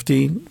 to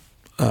 50,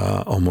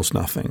 almost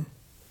nothing.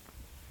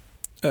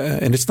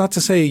 And it's not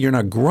to say you're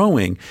not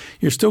growing.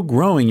 You're still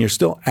growing. You're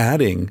still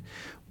adding,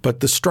 but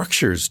the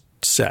structure's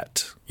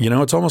set.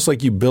 It's almost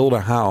like you build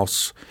a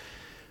house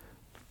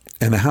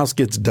and the house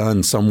gets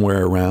done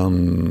somewhere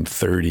around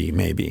 30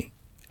 maybe.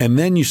 And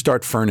then you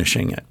start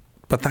furnishing it.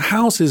 But the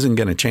house isn't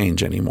going to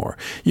change anymore.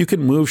 You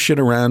can move shit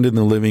around in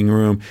the living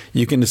room.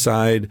 You can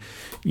decide,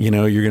 you're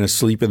going to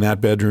sleep in that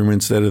bedroom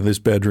instead of this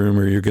bedroom,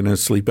 or you're going to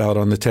sleep out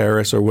on the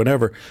terrace or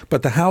whatever.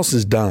 But the house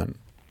is done.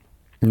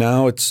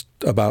 Now it's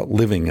about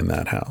living in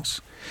that house.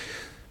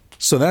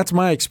 So that's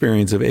my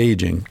experience of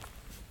aging.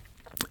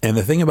 And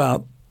the thing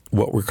about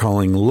what we're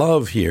calling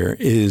love here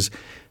is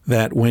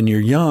that when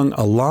you're young,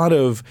 a lot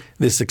of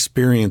this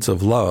experience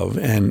of love,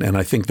 and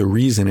I think the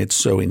reason it's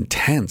so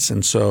intense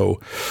and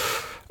so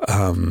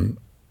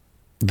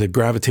the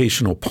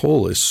gravitational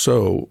pull is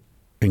so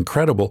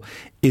incredible,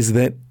 is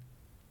that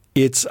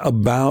it's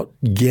about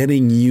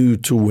getting you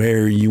to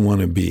where you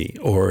want to be,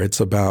 or it's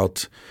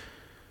about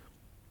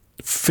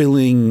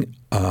filling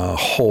a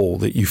hole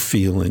that you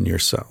feel in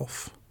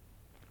yourself.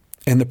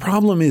 And the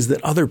problem is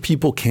that other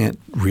people can't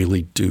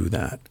really do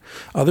that.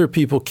 Other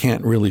people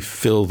can't really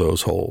fill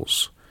those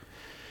holes.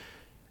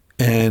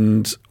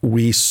 And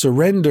we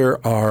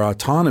surrender our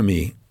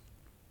autonomy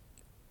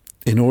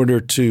in order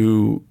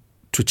to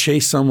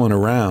chase someone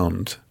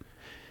around.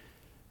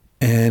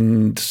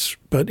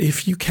 But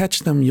if you catch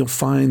them, you'll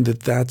find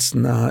that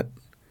that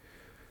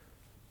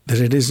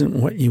it isn't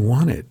what you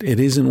wanted. It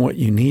isn't what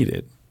you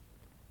needed.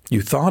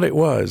 You thought it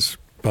was,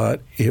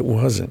 but it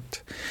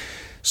wasn't.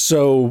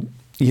 So,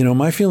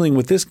 my feeling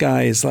with this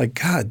guy is like,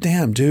 God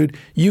damn, dude,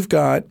 you've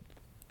got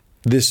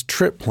this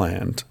trip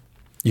planned.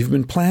 You've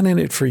been planning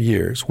it for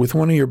years with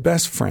one of your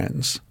best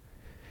friends,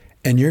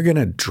 and you're going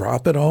to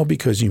drop it all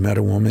because you met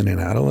a woman in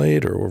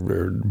Adelaide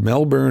or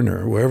Melbourne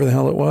or wherever the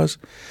hell it was.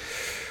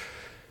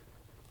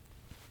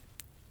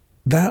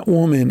 That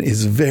woman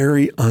is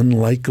very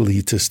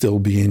unlikely to still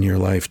be in your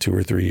life 2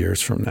 or 3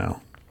 years from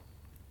now.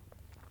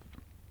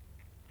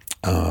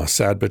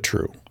 Sad but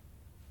true.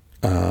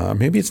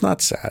 Maybe it's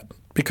not sad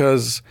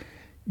because,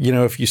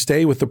 if you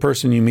stay with the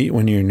person you meet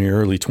when you're in your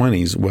early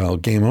 20s, well,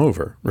 game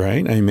over,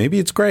 right? I mean, maybe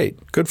it's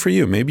great. Good for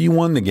you. Maybe you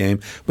won the game,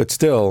 but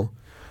still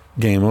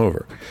game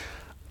over.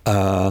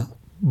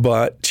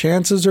 But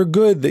chances are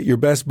good that your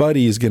best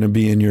buddy is going to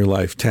be in your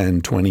life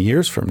 10, 20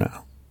 years from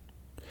now.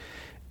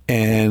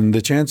 And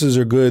the chances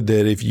are good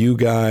that if you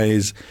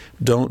guys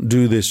don't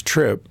do this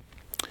trip,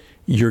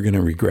 you're going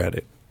to regret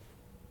it.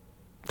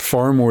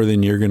 Far more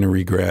than you're going to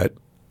regret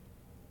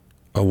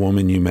a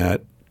woman you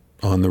met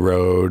on the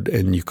road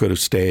and you could have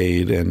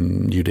stayed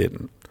and you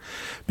didn't.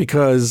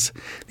 Because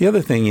the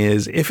other thing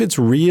is, if it's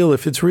real,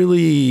 if it's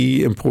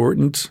really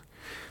important,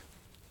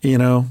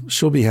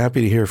 she'll be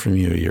happy to hear from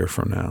you a year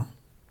from now.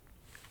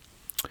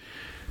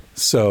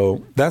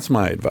 So that's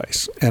my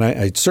advice. And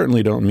I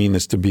certainly don't mean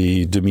this to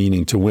be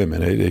demeaning to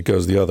women. It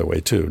goes the other way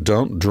too.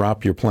 Don't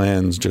drop your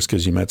plans just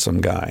because you met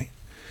some guy.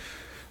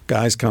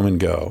 Guys come and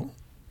go.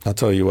 I'll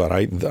tell you what,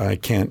 I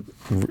can't,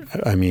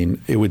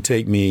 it would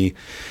take me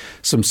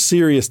some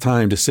serious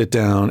time to sit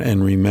down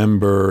and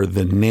remember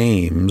the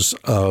names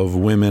of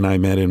women I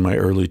met in my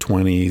early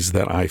 20s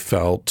that I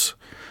felt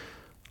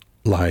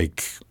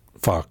like,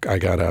 fuck, I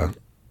gotta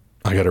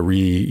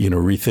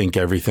rethink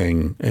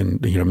everything, and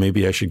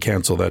maybe I should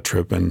cancel that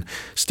trip and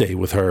stay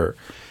with her.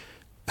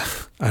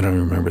 I don't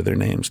remember their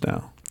names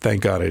now.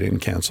 Thank God I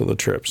didn't cancel the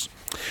trips.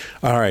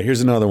 All right,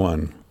 here's another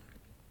one.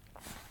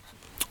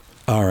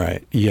 All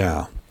right,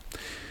 yeah.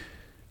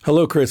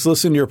 Hello, Chris.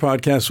 Listen to your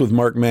podcast with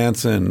Mark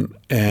Manson,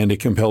 and it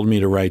compelled me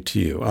to write to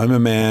you. I'm a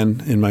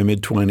man in my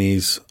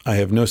mid-20s. I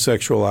have no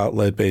sexual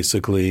outlet,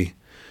 basically,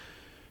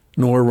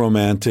 nor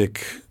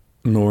romantic,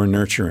 nor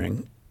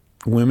nurturing.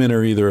 Women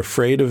are either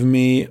afraid of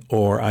me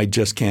or I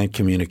just can't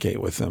communicate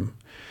with them.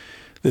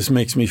 This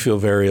makes me feel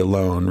very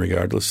alone,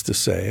 regardless to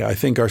say. I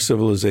think our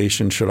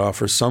civilization should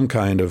offer some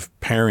kind of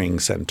pairing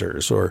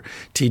centers or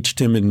teach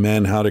timid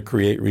men how to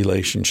create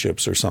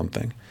relationships or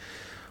something.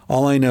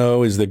 All I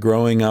know is that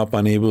growing up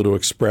unable to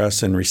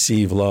express and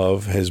receive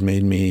love has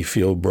made me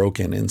feel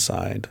broken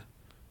inside.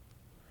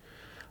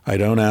 I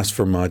don't ask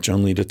for much,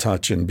 only to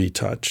touch and be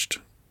touched.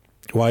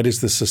 Why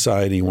does this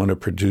society want to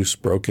produce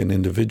broken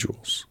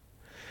individuals?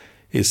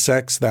 Is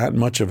sex that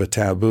much of a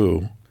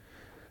taboo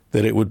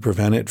that it would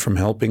prevent it from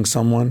helping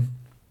someone?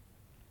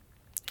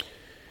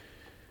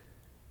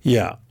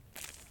 Yeah.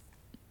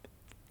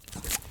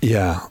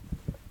 Yeah.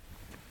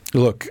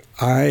 Look,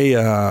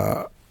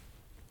 I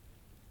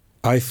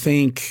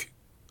think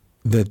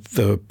that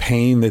the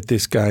pain that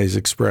this guy is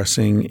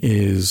expressing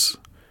is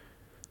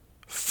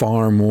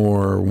far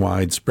more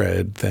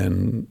widespread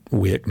than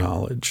we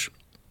acknowledge,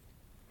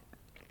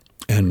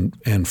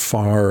 and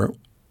far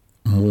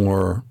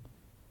more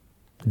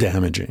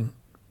damaging,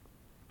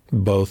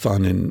 both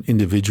on an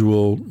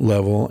individual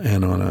level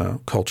and on a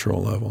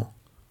cultural level.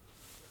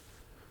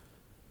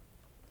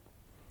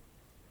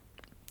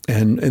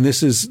 And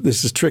this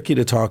is tricky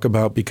to talk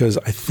about because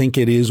I think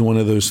it is one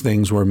of those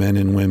things where men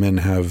and women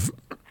have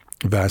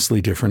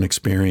vastly different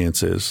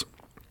experiences,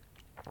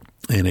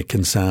 and it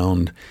can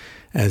sound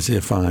as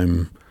if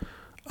I'm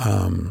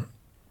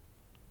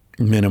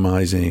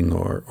minimizing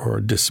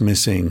or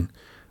dismissing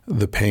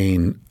the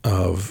pain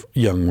of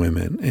young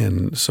women.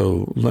 And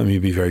so let me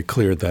be very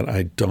clear that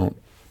I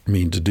don't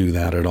mean to do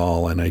that at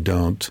all, and I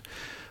don't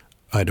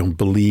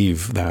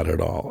believe that at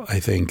all. I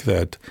think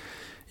that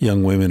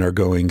young women are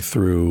going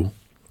through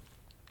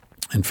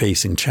and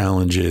facing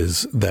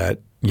challenges that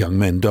young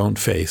men don't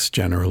face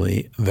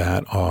generally,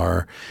 that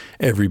are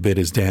every bit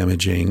as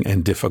damaging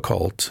and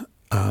difficult.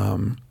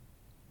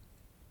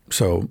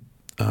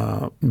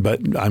 But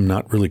I'm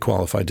not really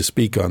qualified to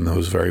speak on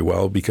those very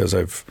well because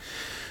I've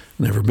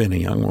never been a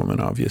young woman,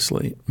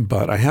 obviously.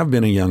 But I have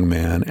been a young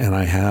man, and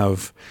I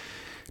have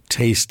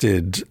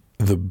tasted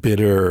the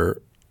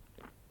bitter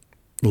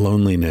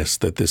loneliness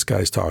that this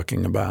guy's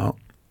talking about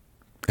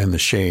and the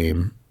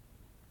shame.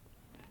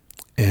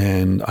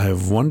 And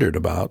I've wondered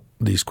about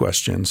these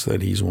questions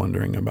that he's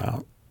wondering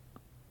about.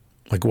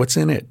 Like, what's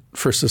in it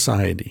for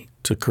society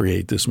to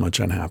create this much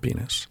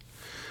unhappiness?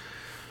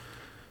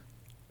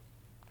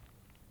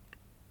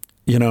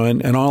 You know,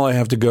 and all I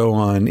have to go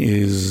on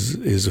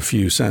is a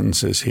few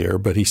sentences here,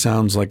 but he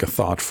sounds like a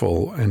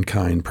thoughtful and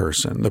kind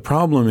person. The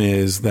problem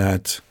is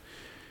that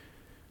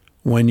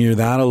when you're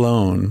that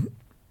alone,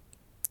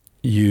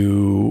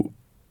 you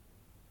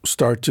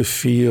start to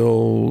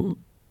feel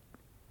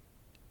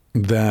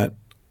that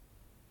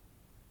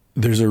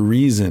there's a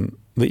reason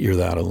that you're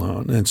that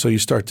alone. And so you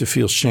start to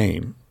feel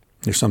shame.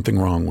 There's something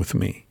wrong with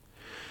me.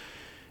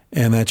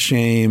 And that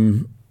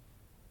shame,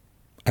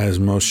 as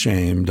most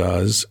shame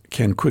does,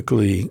 can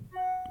quickly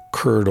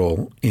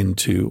curdle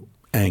into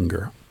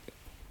anger.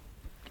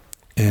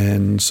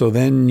 And so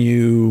then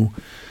you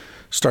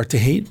start to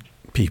hate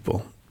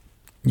people.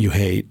 You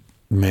hate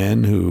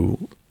men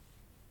who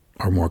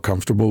are more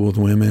comfortable with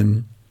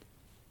women.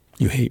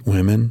 You hate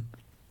women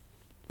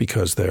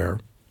because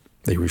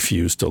they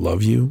refuse to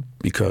love you,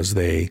 because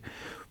they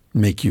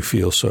make you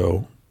feel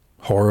so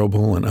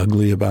horrible and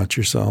ugly about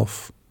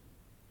yourself.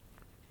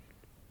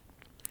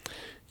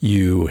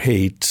 You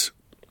hate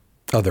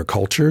other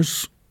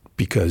cultures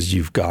because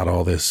you've got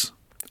all this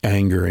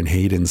anger and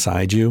hate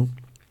inside you,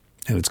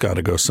 and it's got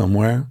to go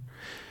somewhere.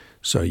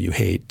 So you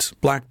hate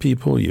black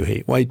people, you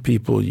hate white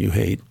people, you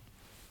hate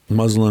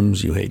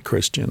Muslims, you hate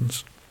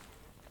Christians.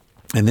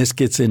 And this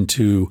gets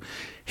into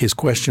his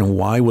question,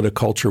 why would a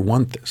culture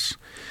want this?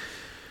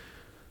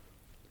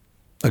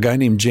 A guy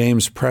named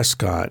James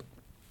Prescott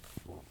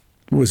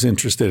was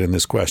interested in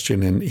this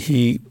question, and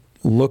he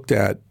looked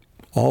at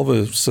all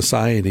the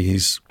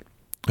societies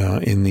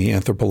in the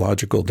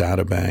anthropological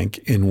data bank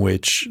in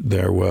which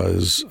there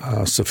was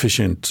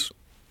sufficient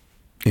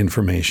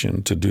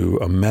information to do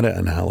a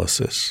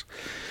meta-analysis.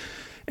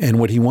 And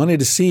what he wanted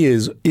to see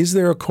is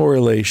there a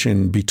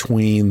correlation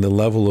between the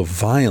level of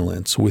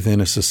violence within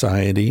a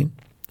society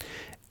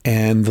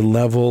and the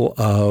level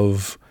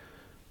of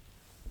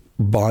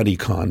body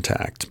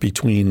contact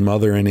between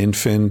mother and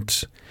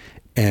infant,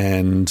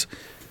 and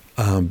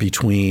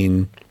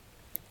between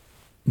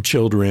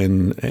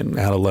children and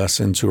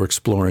adolescents who are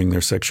exploring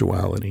their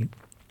sexuality.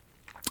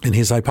 And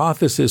his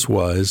hypothesis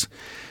was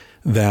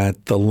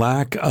that the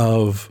lack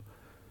of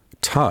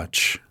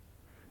touch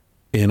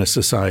in a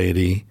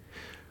society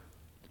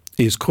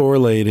is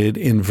correlated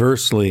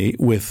inversely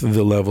with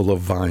the level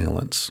of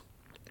violence.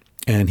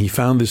 And he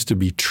found this to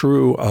be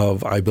true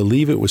of, I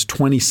believe it was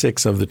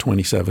 26 of the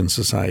 27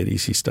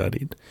 societies he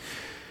studied.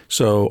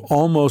 So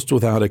almost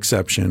without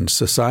exception,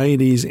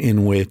 societies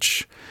in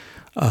which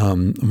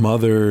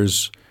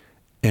mothers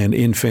and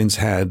infants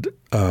had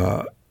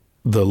the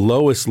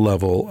lowest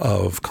level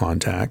of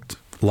contact,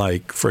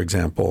 like, for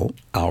example,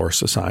 our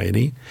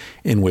society,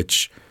 in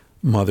which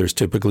mothers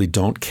typically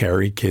don't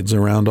carry kids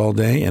around all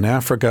day. In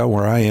Africa,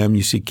 where I am,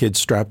 you see kids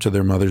strapped to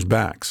their mothers'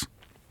 backs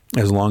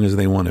as long as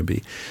they want to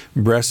be.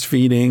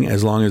 Breastfeeding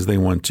as long as they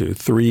want to,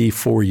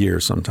 3-4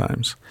 years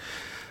sometimes.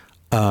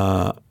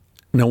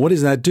 Now, what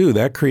does that do?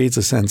 That creates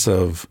a sense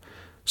of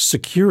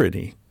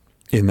security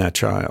in that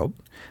child.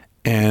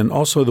 And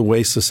also the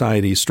way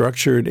society is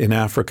structured in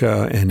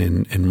Africa and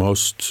in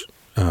most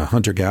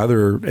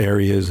hunter-gatherer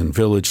areas and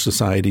village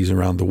societies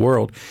around the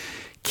world,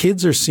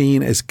 kids are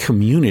seen as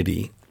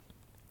community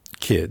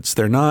kids.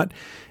 They're not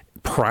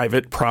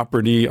private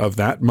property of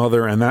that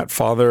mother and that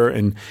father.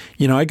 And,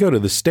 I go to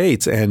the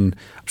States and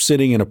I'm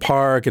sitting in a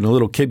park and a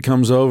little kid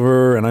comes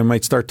over and I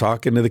might start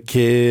talking to the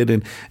kid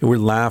and we're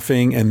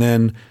laughing. And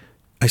then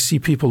I see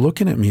people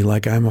looking at me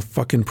like I'm a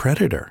fucking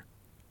predator.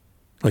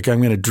 Like I'm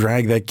going to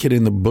drag that kid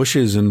in the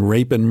bushes and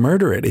rape and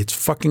murder it. It's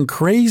fucking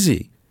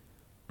crazy.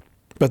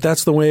 But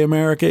that's the way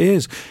America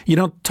is. You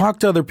don't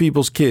talk to other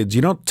people's kids.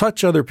 You don't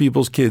touch other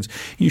people's kids.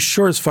 You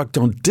sure as fuck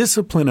don't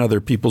discipline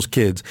other people's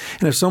kids.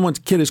 And if someone's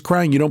kid is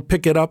crying, you don't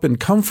pick it up and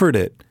comfort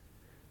it.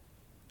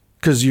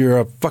 Because you're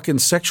a fucking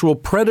sexual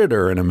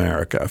predator in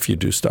America if you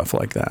do stuff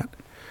like that.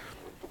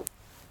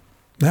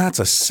 That's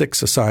a sick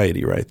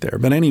society right there.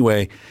 But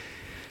anyway,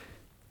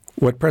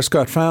 what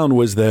Prescott found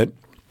was that,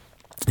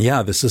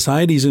 the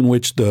societies in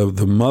which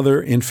the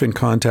mother-infant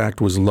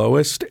contact was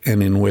lowest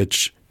and in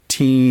which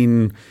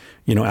teen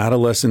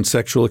adolescent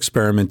sexual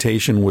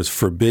experimentation was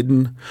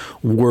forbidden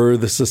were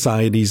the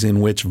societies in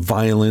which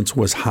violence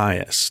was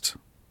highest.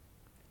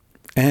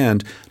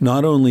 And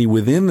not only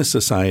within the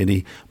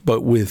society, but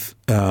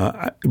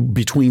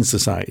between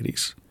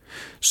societies.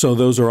 So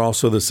those are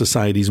also the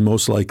societies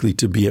most likely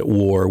to be at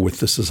war with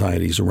the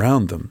societies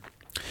around them.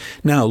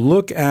 Now,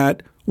 look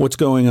at what's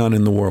going on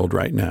in the world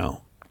right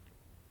now.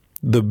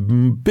 The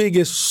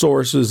biggest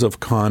sources of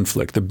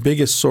conflict, the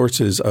biggest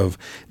sources of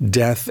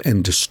death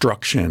and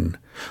destruction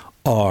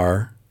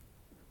are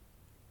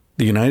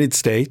the United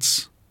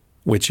States,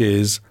 which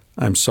is,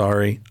 I'm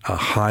sorry, a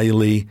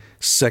highly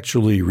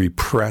sexually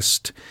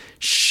repressed,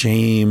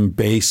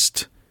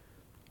 shame-based,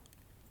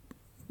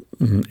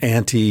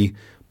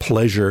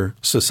 anti-pleasure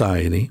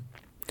society,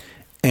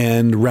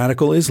 and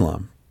radical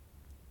Islam,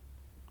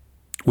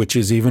 which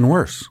is even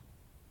worse.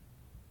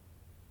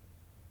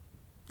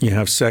 You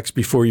have sex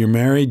before you're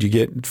married, you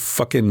get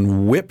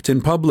fucking whipped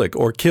in public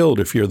or killed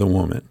if you're the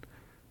woman.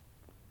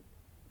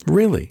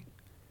 Really.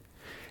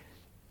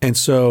 And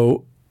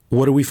so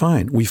what do we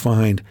find? We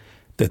find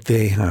that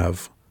they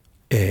have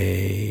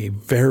a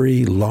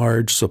very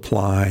large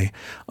supply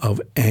of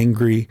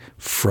angry,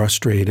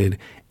 frustrated,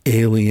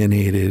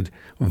 alienated,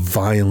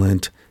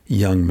 violent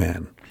young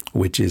men,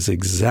 which is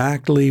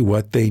exactly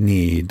what they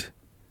need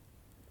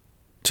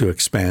to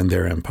expand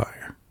their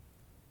empire.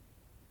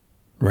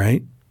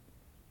 Right?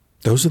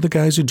 Those are the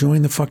guys who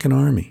join the fucking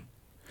army.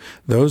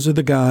 Those are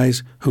the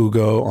guys who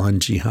go on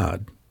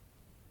jihad.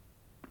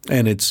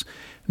 And it's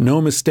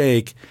no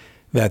mistake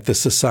that the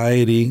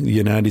society, the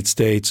United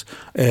States,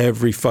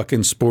 every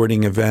fucking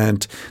sporting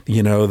event,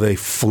 they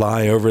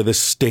fly over the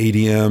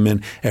stadium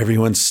and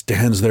everyone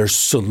stands there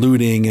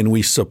saluting and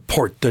we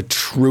support the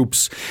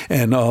troops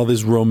and all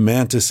this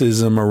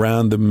romanticism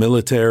around the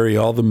military,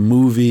 all the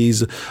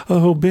movies.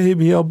 Oh,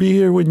 baby, I'll be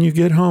here when you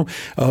get home.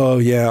 Oh,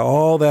 yeah,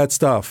 all that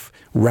stuff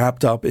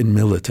wrapped up in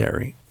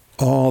military.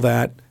 All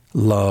that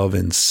love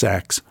and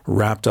sex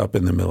wrapped up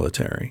in the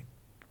military.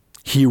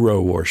 Hero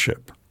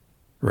worship,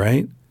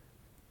 right?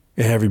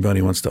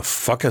 Everybody wants to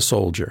fuck a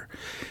soldier.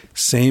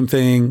 Same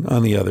thing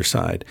on the other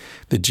side.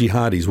 The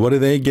jihadis, what do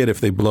they get if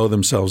they blow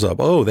themselves up?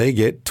 Oh, they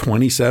get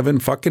 27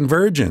 fucking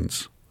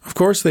virgins. Of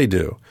course they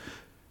do.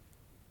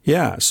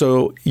 Yeah,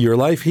 so your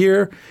life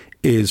here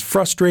is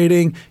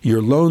frustrating.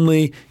 You're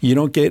lonely. You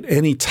don't get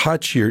any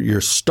touch.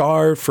 You're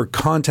starved for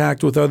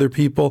contact with other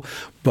people.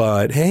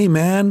 But hey,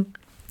 man,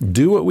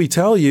 do what we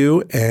tell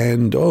you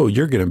and,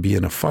 you're going to be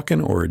in a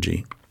fucking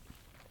orgy.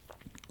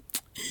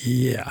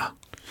 Yeah.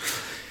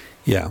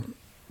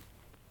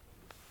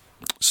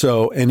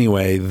 So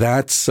anyway,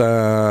 that's,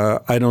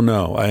 I don't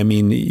know. I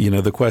mean,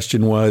 the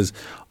question was,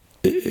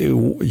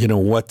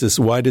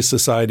 why does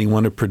society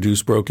want to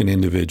produce broken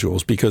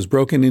individuals? Because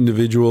broken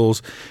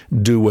individuals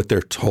do what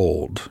they're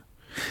told.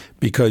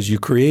 Because you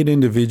create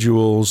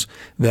individuals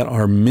that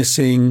are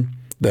missing,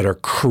 that are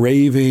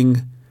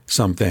craving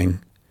something,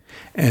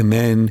 and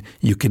then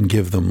you can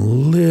give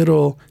them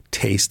little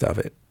taste of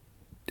it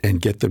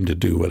and get them to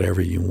do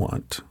whatever you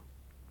want.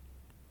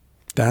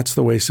 That's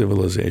the way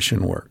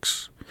civilization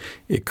works.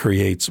 It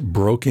creates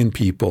broken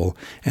people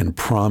and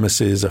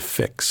promises a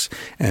fix.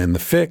 And the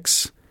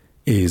fix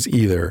is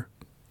either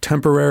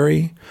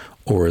temporary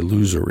or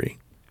illusory.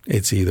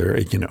 It's either,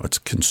 it's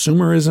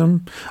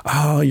consumerism.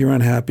 Oh, you're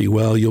unhappy.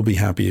 Well, you'll be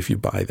happy if you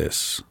buy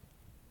this.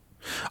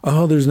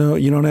 Oh,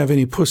 you don't have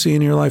any pussy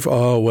in your life.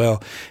 Oh,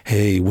 well,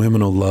 hey,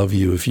 women will love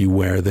you if you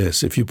wear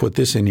this, if you put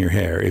this in your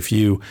hair, if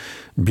you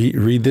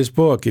read this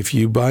book, if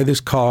you buy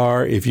this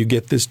car, if you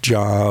get this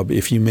job,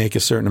 if you make a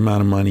certain amount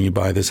of money, you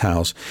buy this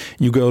house,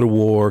 you go to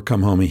war,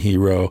 come home a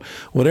hero,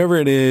 whatever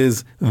it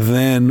is,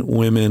 then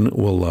women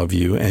will love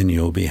you and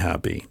you'll be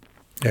happy,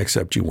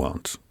 except you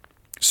won't.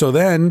 So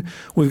then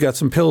we've got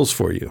some pills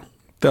for you.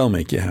 They'll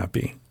make you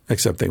happy,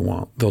 except they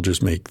won't. They'll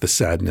just make the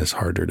sadness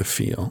harder to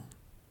feel.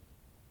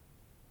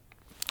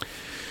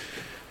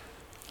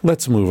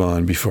 Let's move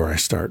on before I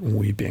start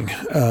weeping.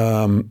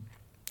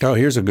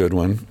 Here's a good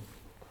one.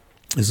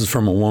 This is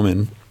from a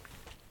woman.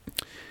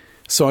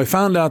 So I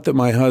found out that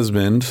my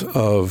husband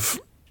of,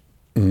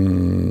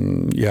 over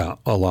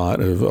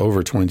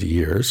 20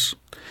 years,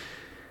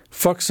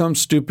 fucked some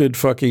stupid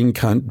fucking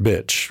cunt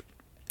bitch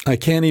I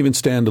can't even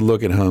stand to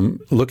look at him,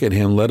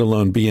 let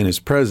alone be in his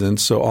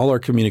presence, so all our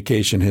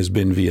communication has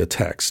been via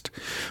text.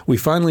 We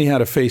finally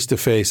had a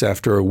face-to-face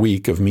after a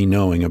week of me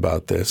knowing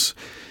about this.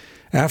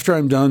 After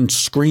I'm done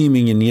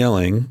screaming and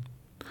yelling,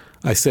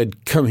 I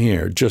said, come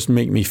here, just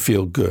make me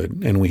feel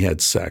good, and we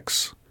had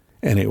sex.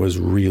 And it was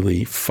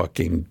really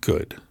fucking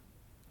good.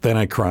 Then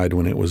I cried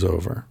when it was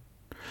over.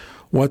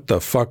 What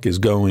the fuck is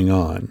going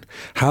on?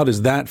 How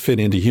does that fit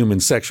into human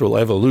sexual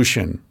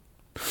evolution?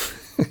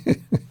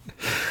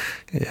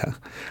 Yeah.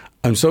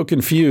 I'm so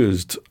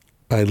confused.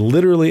 I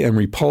literally am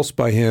repulsed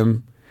by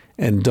him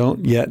and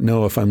don't yet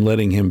know if I'm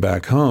letting him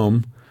back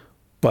home,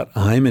 but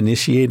I'm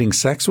initiating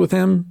sex with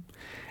him?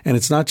 And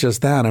it's not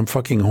just that. I'm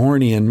fucking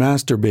horny and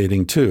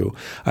masturbating too.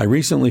 I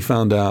recently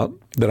found out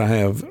that I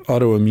have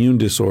autoimmune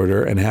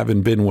disorder and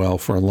haven't been well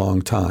for a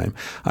long time.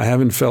 I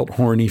haven't felt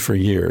horny for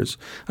years.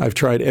 I've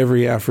tried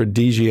every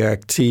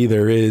aphrodisiac tea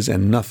there is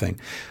and nothing.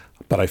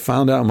 But I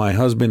found out my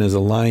husband is a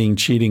lying,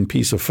 cheating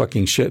piece of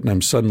fucking shit and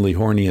I'm suddenly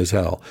horny as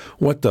hell.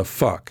 What the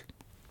fuck?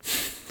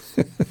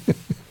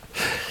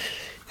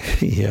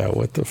 Yeah,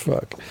 what the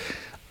fuck?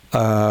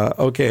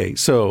 Okay,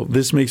 so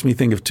this makes me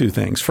think of two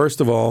things.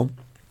 First of all,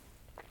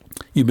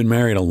 you've been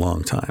married a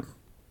long time.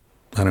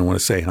 I don't want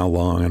to say how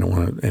long. I don't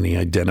want any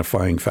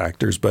identifying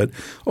factors, but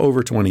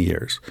over 20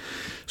 years.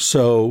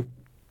 So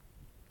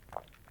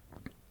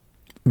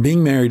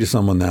being married to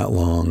someone that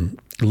long,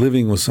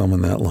 living with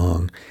someone that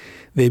long,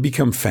 they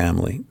become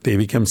family. They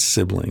become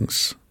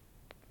siblings.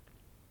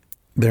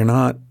 They're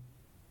not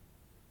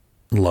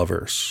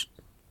lovers.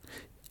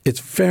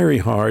 It's very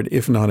hard,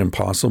 if not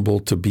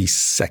impossible, to be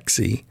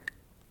sexy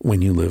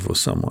when you live with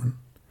someone.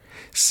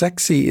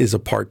 Sexy is a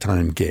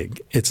part-time gig.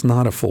 It's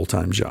not a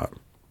full-time job.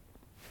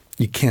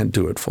 You can't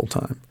do it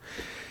full-time.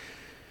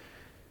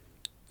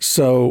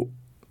 So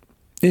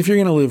if you're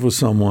going to live with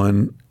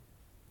someone,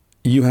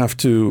 you have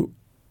to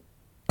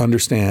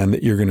understand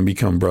that you're going to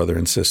become brother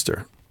and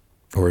sister.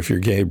 Or if you're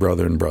gay,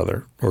 brother and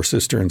brother, or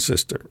sister and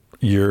sister.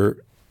 You're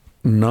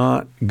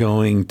not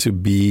going to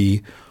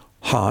be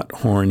hot,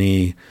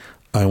 horny,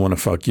 I want to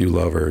fuck you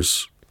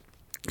lovers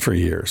for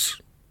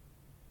years.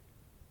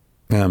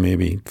 Now,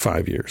 maybe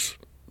 5 years,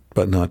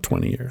 but not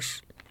 20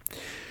 years.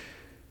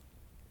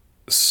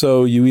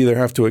 So you either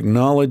have to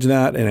acknowledge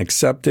that and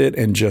accept it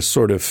and just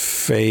sort of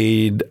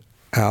fade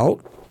out,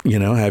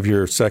 have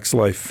your sex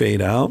life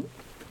fade out,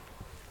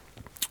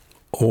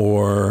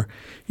 or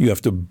you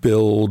have to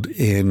build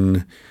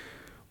in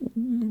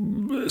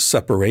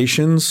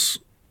separations.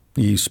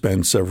 You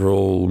spend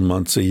several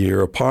months a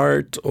year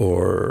apart,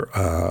 or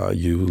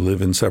you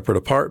live in separate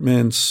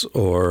apartments,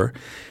 or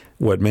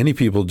what many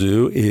people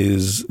do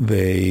is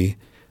they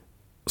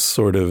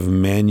sort of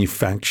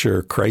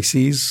manufacture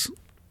crises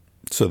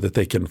so that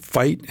they can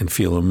fight and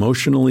feel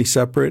emotionally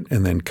separate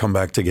and then come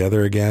back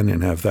together again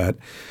and have that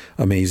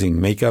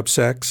amazing makeup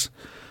sex.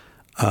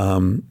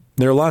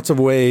 There are lots of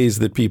ways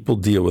that people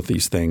deal with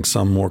these things,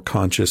 some more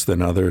conscious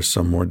than others,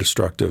 some more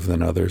destructive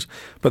than others.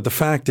 But the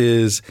fact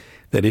is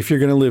that if you're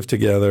going to live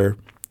together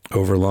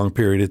over a long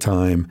period of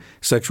time,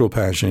 sexual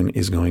passion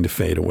is going to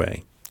fade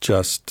away.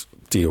 Just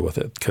deal with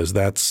it, because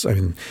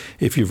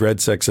if you've read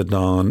Sex at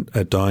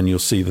Dawn, you'll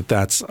see that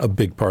that's a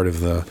big part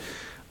of the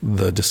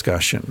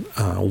discussion,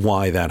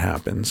 why that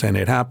happens. And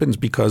it happens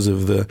because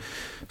of the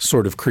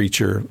sort of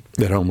creature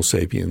that Homo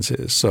sapiens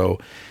is. So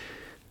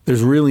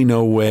there's really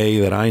no way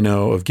that I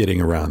know of getting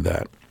around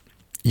that.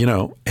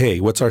 Hey,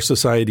 what's our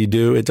society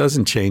do? It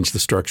doesn't change the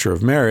structure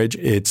of marriage.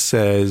 It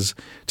says,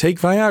 take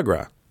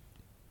Viagra.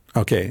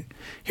 Okay,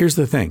 here's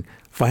the thing.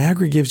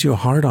 Viagra gives you a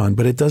hard-on,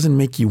 but it doesn't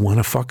make you want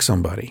to fuck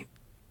somebody.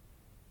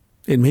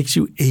 It makes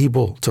you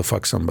able to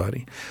fuck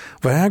somebody.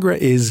 Viagra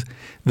is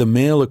the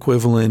male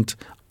equivalent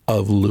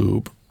of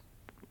lube,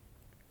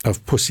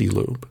 of pussy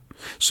lube.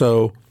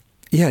 So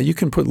yeah, you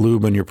can put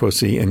lube on your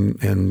pussy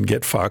and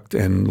get fucked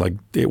and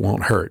it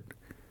won't hurt.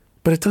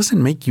 But it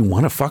doesn't make you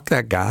want to fuck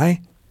that guy,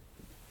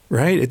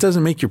 right? It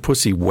doesn't make your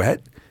pussy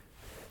wet.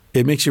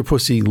 It makes your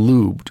pussy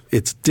lubed.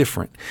 It's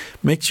different.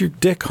 Makes your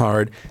dick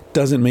hard,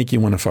 doesn't make you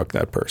want to fuck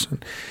that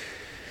person.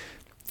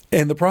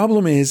 And the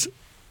problem is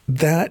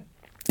that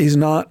is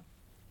not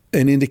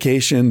an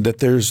indication that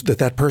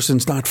that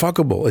person's not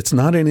fuckable. It's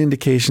not an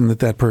indication that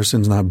that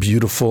person's not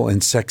beautiful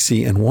and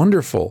sexy and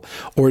wonderful,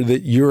 or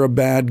that you're a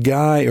bad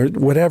guy or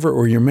whatever,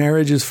 or your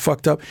marriage is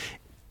fucked up.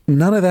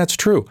 None of that's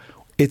true.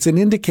 It's an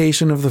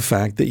indication of the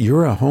fact that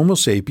you're a Homo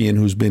sapien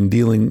who's been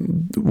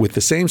dealing with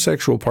the same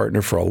sexual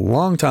partner for a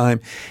long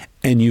time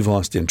and you've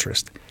lost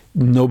interest.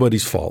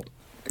 Nobody's fault.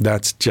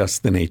 That's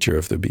just the nature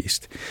of the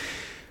beast.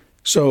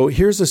 So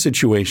here's a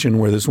situation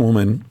where this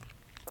woman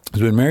has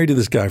been married to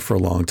this guy for a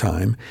long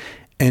time,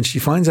 and she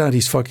finds out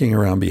he's fucking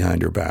around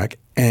behind her back,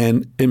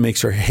 and it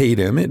makes her hate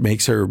him. It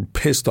makes her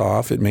pissed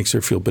off. It makes her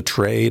feel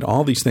betrayed,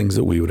 all these things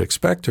that we would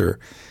expect her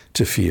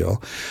to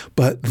feel.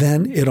 But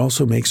then it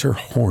also makes her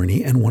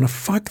horny and want to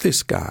fuck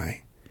this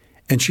guy,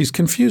 and she's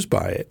confused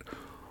by it.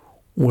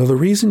 Well, the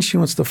reason she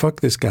wants to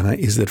fuck this guy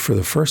is that for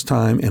the first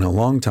time in a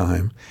long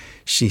time,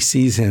 she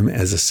sees him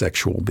as a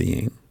sexual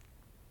being.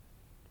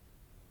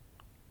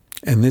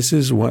 And this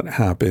is what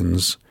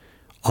happens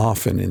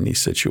often in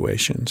these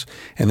situations.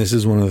 And this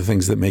is one of the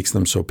things that makes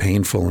them so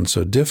painful and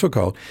so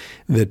difficult,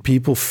 that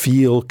people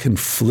feel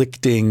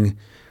conflicting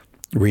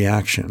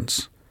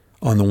reactions.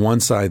 On the one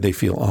side, they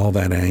feel all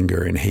that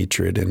anger and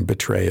hatred and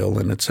betrayal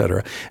and et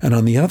cetera. And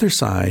on the other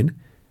side,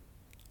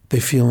 they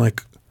feel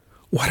like,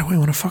 why do I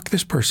want to fuck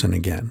this person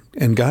again?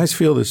 And guys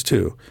feel this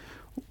too.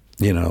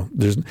 You know,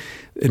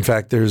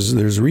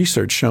 there's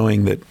research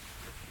showing that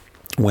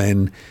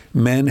when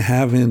men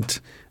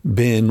haven't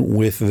been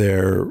with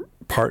their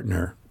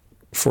partner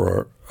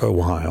for a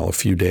while, a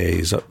few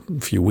days, a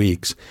few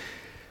weeks,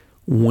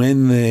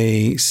 when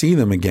they see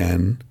them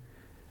again,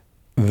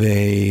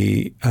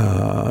 the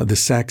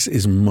sex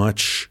is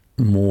much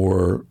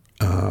more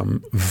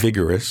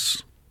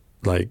vigorous,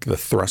 like the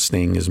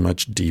thrusting is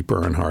much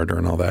deeper and harder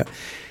and all that.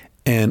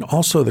 And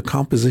also the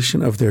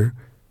composition of their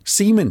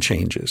semen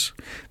changes.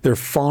 There are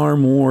far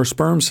more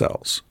sperm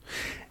cells.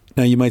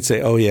 Now you might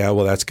say, oh yeah,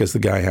 well that's because the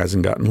guy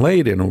hasn't gotten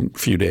laid in a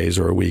few days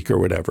or a week or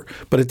whatever.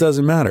 But it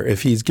doesn't matter.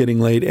 If he's getting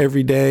laid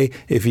every day,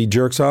 if he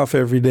jerks off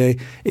every day,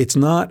 it's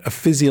not a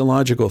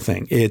physiological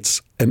thing.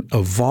 It's an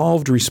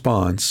evolved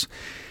response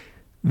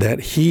that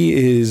he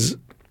is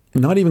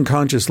not even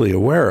consciously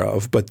aware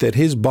of, but that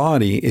his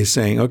body is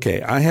saying,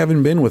 okay, I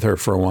haven't been with her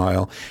for a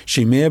while.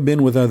 She may have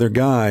been with other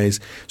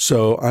guys,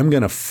 so I'm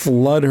going to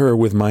flood her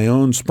with my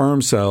own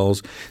sperm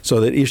cells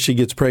so that if she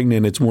gets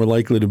pregnant, it's more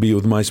likely to be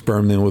with my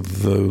sperm than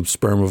with the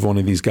sperm of one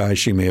of these guys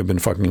she may have been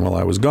fucking while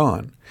I was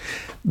gone.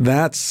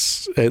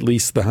 That's at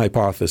least the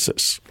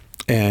hypothesis.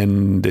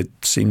 And it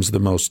seems the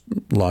most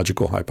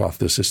logical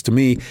hypothesis to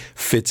me,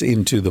 fits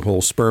into the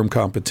whole sperm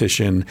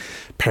competition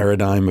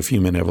paradigm of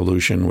human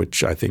evolution,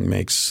 which I think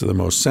makes the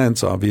most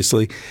sense,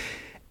 obviously.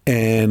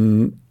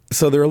 And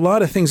so there are a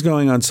lot of things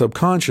going on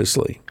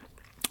subconsciously.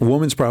 A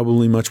woman's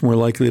probably much more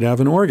likely to have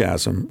an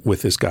orgasm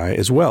with this guy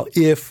as well,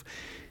 if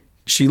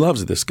she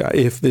loves this guy,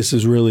 if this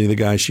is really the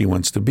guy she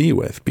wants to be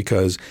with,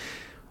 because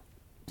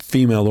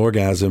female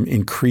orgasm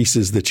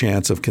increases the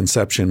chance of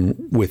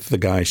conception with the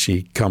guy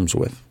she comes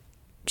with.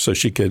 So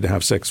she could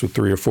have sex with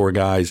 3 or 4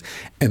 guys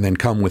and then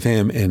come with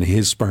him, and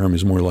his sperm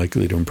is more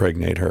likely to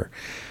impregnate her.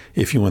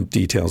 If you want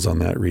details on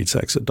that, read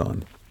Sex at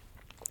Dawn.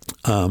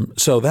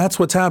 So that's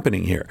what's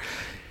happening here.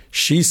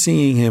 She's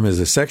seeing him as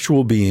a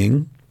sexual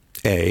being,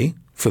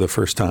 for the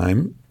first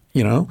time.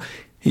 You know,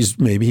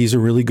 maybe he's a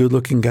really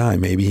good-looking guy.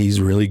 Maybe he's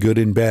really good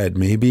in bed.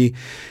 Maybe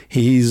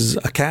he's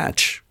a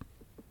catch.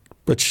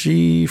 But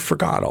she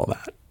forgot all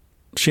that.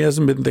 She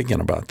hasn't been thinking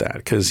about that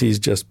because he's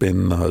just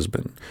been the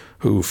husband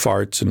who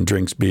farts and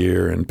drinks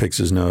beer and picks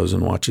his nose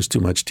and watches too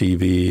much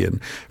TV and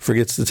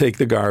forgets to take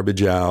the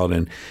garbage out.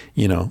 And,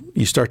 you know,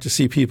 you start to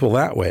see people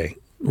that way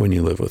when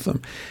you live with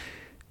them.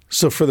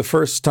 So for the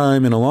first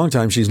time in a long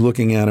time, she's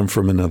looking at him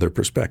from another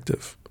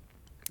perspective.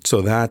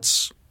 So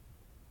that's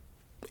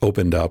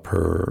opened up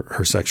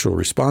her sexual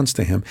response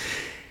to him.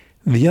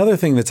 The other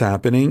thing that's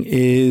happening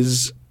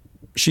is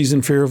she's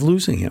in fear of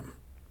losing him.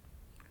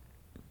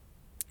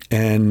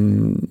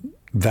 And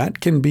that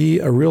can be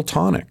a real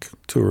tonic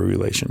to a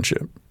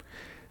relationship.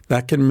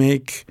 That can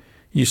make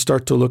you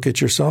start to look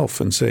at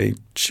yourself and say,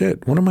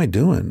 shit, what am I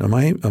doing? Am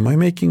I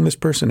making this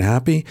person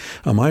happy?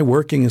 Am I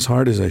working as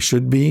hard as I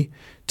should be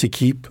to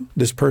keep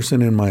this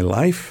person in my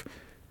life?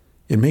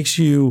 It makes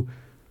you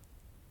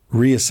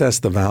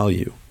reassess the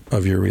value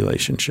of your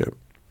relationship.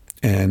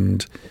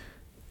 And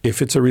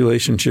if it's a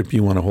relationship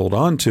you want to hold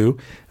on to,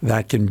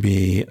 that can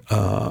be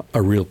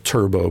a real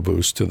turbo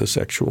boost to the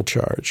sexual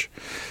charge.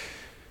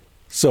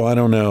 So I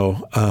don't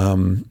know.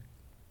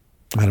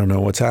 I don't know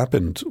what's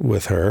happened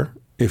with her.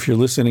 If you're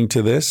listening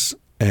to this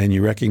and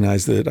you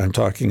recognize that I'm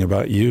talking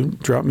about you,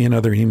 drop me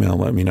another email.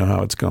 Let me know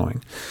how it's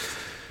going.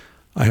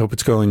 I hope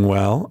it's going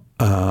well,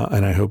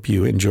 and I hope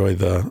you enjoy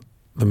the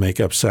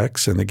make-up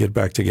sex and the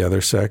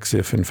get-back-together sex,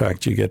 if in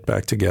fact you get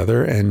back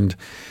together. And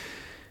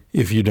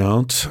if you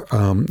don't,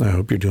 I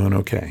hope you're doing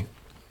okay.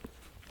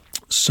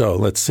 So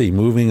let's see.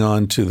 Moving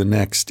on to the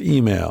next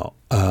email.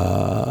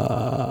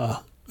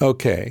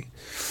 Okay.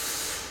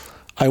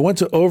 I want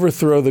to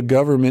overthrow the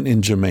government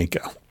in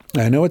Jamaica.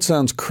 I know it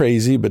sounds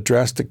crazy, but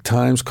drastic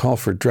times call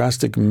for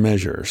drastic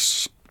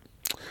measures.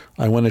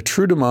 I want a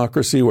true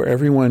democracy where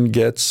everyone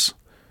gets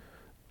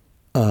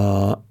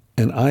an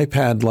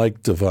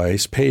iPad-like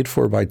device paid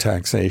for by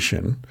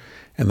taxation,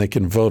 and they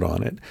can vote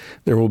on it.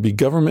 There will be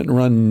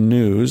government-run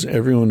news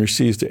everyone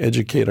receives to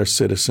educate our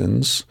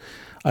citizens.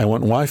 I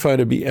want Wi-Fi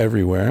to be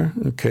everywhere.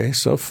 Okay,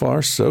 so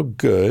far, so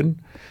good.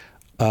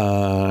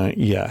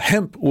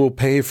 Hemp will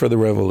pay for the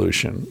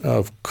revolution.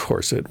 Of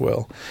course it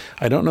will.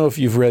 I don't know if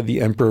you've read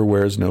The Emperor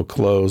Wears No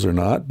Clothes or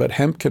not, but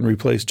hemp can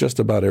replace just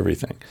about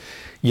everything.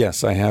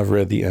 Yes, I have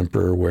read The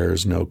Emperor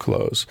Wears No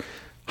Clothes.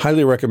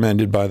 Highly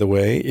recommended, by the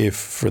way, if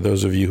for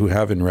those of you who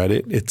haven't read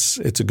it. It's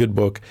a good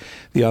book.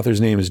 The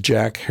author's name is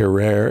Jack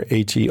Herer,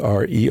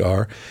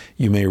 H-E-R-E-R.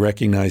 You may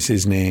recognize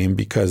his name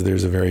because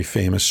there's a very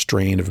famous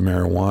strain of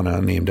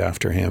marijuana named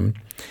after him.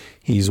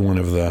 He's one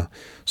of the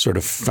sort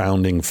of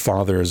founding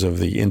fathers of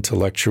the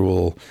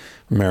intellectual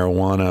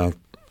marijuana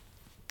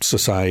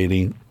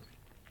society.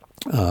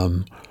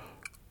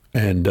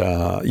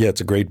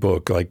 It's a great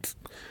book. Like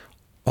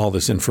all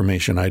this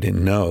information I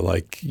didn't know,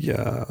 like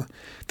that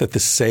the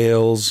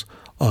sails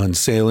on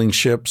sailing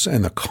ships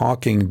and the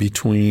caulking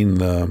between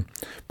the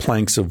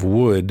planks of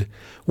wood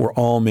were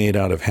all made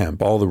out of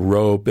hemp. All the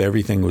rope,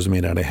 everything was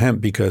made out of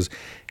hemp because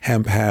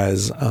hemp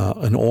has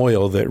an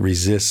oil that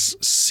resists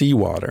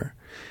seawater.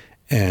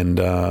 And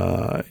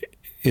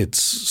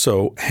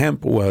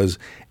hemp was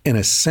an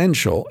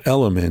essential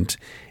element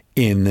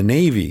in the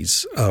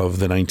navies of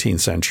the 19th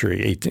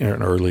century, 18, or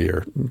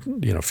earlier,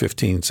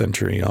 15th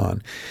century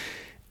on.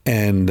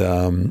 And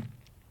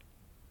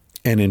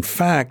in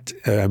fact,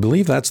 I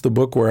believe that's the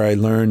book where I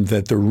learned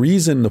that the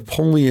reason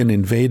Napoleon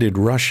invaded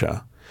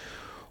Russia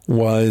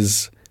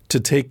was to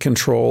take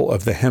control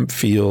of the hemp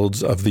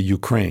fields of the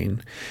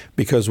Ukraine,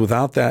 because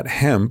without that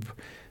hemp,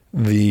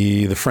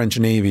 the French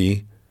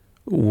Navy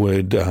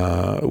would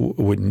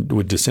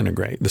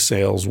disintegrate. The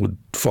sails would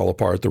fall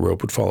apart. The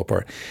rope would fall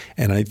apart.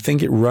 And I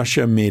think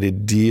Russia made a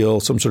deal,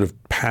 some sort of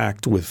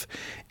pact with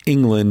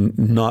England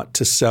not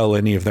to sell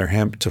any of their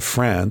hemp to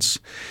France.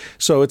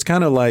 So it's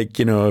kind of like,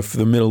 if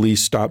the Middle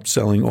East stopped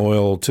selling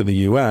oil to the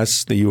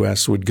U.S.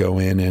 would go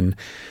in and,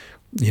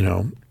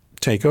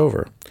 take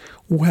over.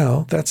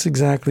 Well, that's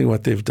exactly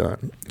what they've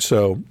done.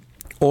 So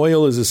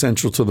oil is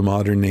essential to the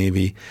modern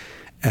Navy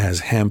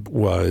as hemp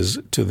was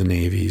to the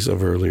navies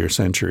of earlier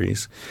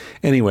centuries.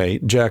 Anyway,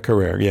 Jack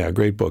Herrera,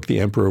 great book, The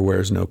Emperor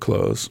Wears No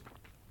Clothes.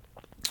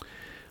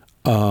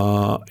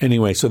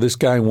 Anyway, so this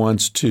guy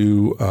wants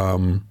to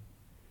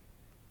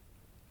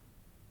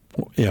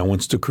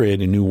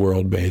create a new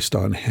world based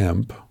on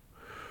hemp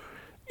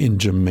in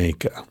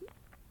Jamaica.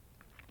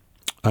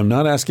 I'm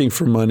not asking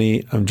for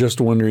money. I'm just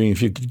wondering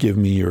if you could give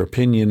me your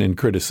opinion and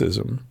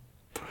criticism.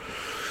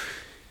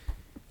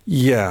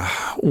 Yeah,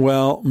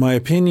 well, my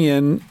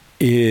opinion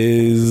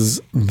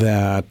is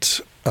that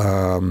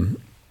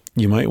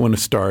you might want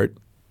to start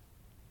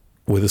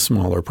with a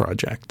smaller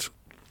project,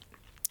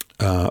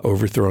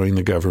 overthrowing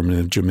the government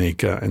of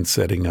Jamaica and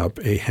setting up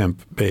a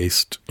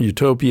hemp-based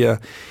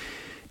utopia.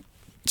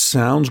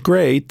 Sounds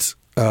great,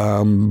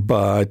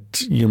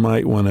 but you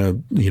might want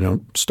to,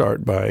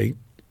 start by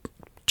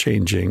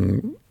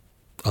changing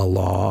a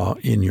law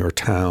in your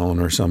town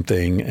or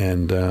something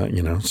and,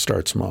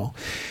 start small.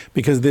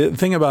 Because the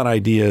thing about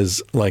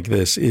ideas like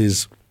this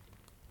is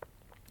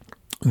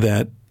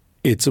that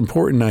it's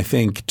important, I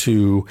think,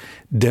 to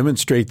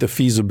demonstrate the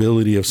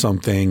feasibility of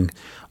something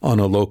on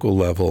a local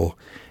level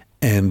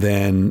and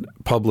then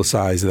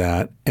publicize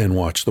that and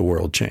watch the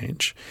world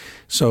change.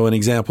 So an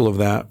example of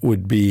that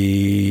would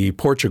be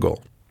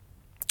Portugal.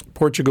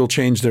 Portugal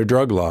changed their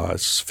drug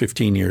laws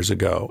 15 years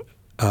ago,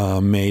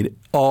 made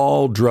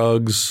all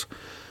drugs,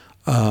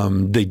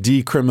 they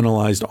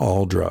decriminalized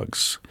all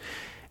drugs.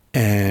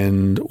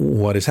 And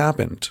what has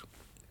happened?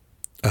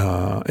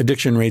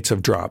 Addiction rates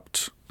have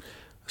dropped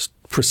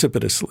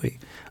precipitously.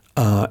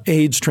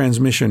 AIDS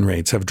transmission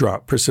rates have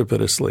dropped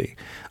precipitously.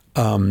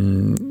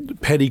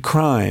 Petty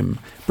crime,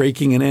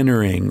 breaking and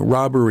entering,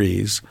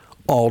 robberies,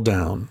 all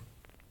down.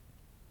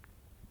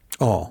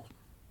 All.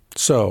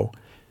 So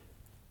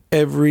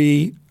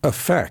every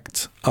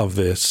effect of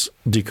this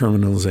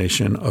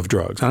decriminalization of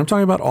drugs, and I'm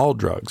talking about all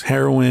drugs,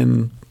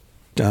 heroin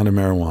down to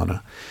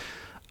marijuana,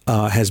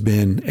 has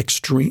been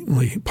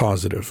extremely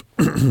positive.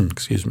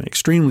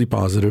 Extremely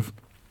positive.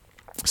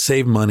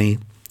 Save money,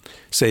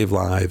 save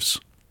lives,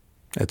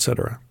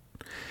 etc.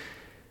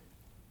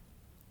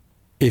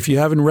 If you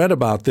haven't read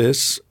about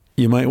this,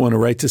 you might want to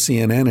write to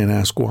CNN and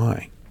ask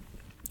why.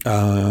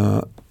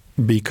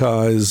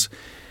 Because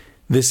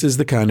this is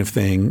the kind of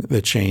thing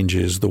that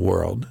changes the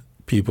world.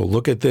 People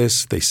look at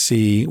this, they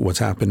see what's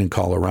happened in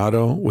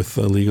Colorado with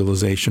the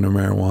legalization of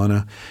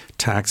marijuana.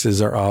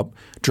 Taxes are up,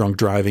 drunk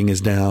driving is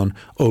down,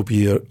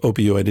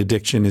 opioid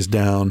addiction is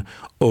down,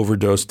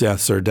 overdose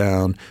deaths are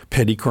down,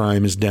 petty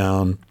crime is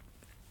down.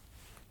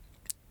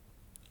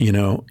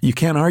 You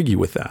can't argue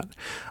with that.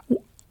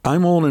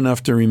 I'm old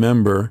enough to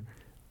remember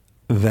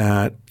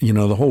that,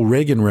 the whole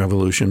Reagan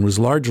Revolution was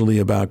largely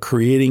about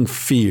creating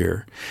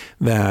fear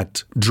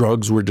that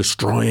drugs were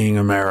destroying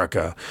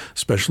America,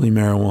 especially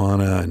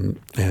marijuana,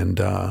 and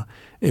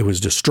it was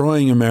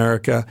destroying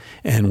America,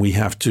 and we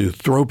have to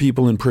throw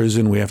people in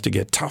prison. We have to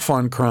get tough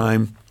on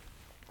crime.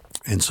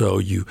 And so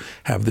you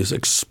have this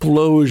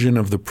explosion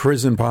of the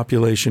prison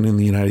population in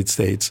the United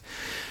States.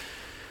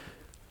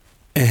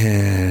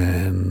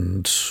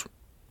 And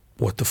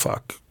what the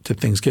fuck? Did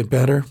things get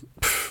better?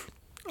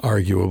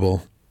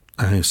 Arguable.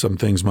 Some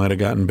things might have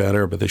gotten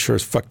better, but they sure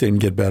as fuck didn't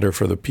get better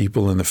for the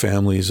people and the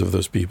families of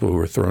those people who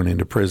were thrown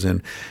into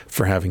prison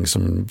for having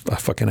a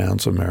fucking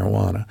ounce of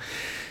marijuana.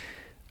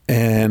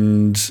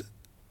 And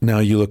now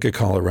you look at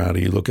Colorado,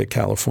 you look at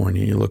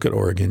California, you look at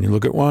Oregon, you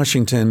look at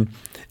Washington,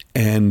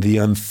 and the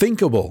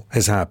unthinkable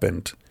has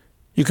happened.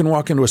 You can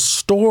walk into a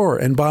store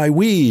and buy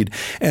weed.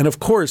 And of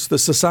course, the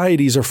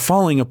societies are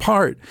falling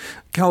apart.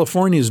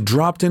 California is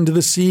dropped into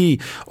the sea.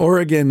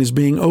 Oregon is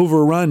being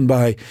overrun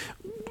by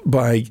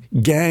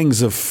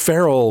gangs of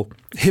feral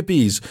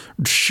hippies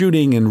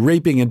shooting and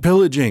raping and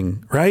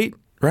pillaging, right?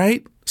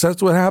 So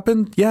that's what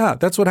happened? Yeah,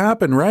 that's what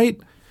happened, right?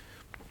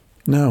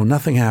 No,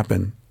 nothing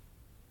happened.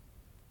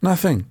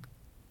 Nothing.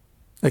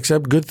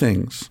 Except good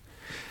things.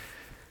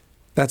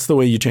 That's the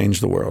way you change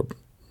the world.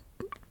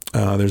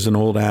 There's an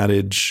old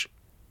adage,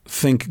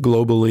 think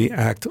globally,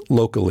 act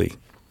locally.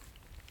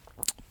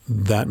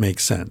 That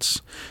makes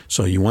sense.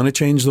 So you want to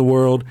change the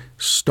world,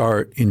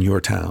 start in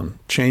your town.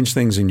 Change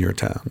things in your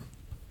town.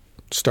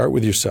 Start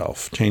with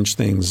yourself. Change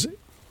things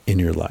in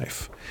your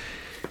life.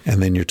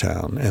 And then your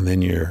town. And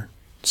then your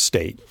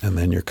state. And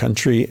then your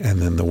country. And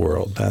then the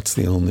world. That's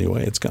the only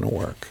way it's going to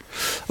work.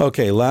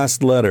 Okay,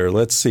 last letter.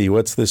 Let's see.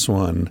 What's this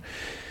one?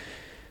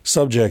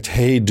 Subject,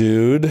 hey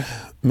dude.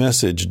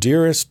 Message,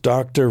 dearest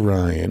Dr.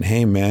 Ryan.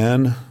 Hey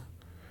man.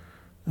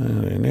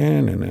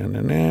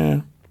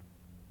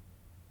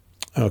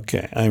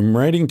 Okay, I'm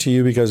writing to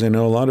you because I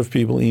know a lot of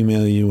people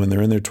email you when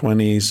they're in their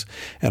 20s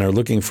and are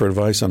looking for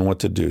advice on what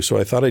to do. So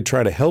I thought I'd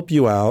try to help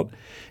you out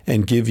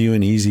and give you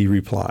an easy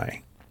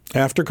reply.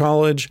 After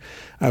college,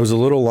 I was a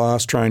little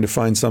lost trying to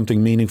find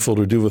something meaningful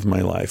to do with my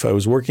life. I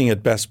was working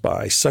at Best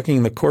Buy,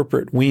 sucking the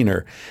corporate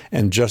wiener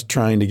and just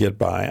trying to get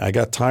by. I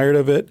got tired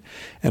of it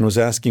and was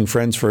asking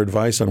friends for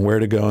advice on where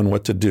to go and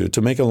what to do.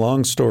 To make a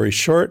long story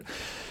short,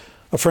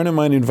 a friend of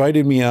mine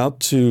invited me out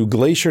to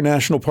Glacier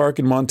National Park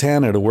in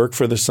Montana to work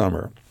for the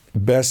summer.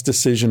 Best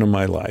decision of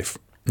my life.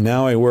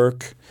 Now I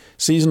work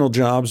seasonal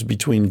jobs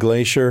between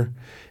Glacier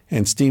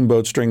and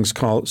Steamboat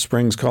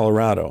Springs,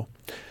 Colorado.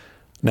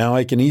 Now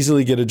I can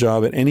easily get a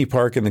job at any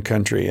park in the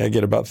country. I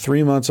get about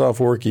 3 months off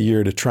work a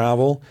year to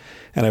travel,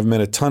 and I've met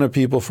a ton of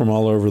people from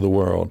all over the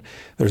world.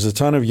 There's a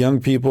ton of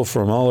young people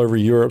from all over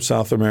Europe,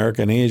 South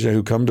America, and Asia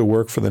who come to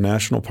work for the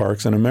national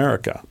parks in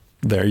America.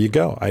 There you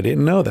go. I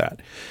didn't know that.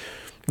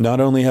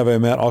 Not only have I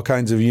met all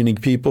kinds of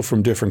unique people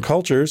from different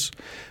cultures,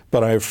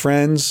 but I have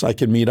friends I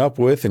can meet up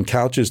with and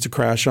couches to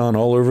crash on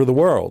all over the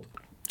world.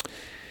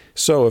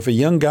 So if a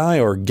young guy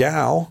or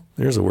gal,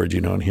 there's a word you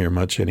don't hear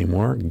much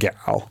anymore,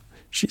 gal,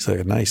 she's like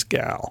a nice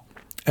gal,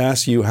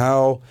 asks you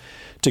how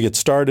to get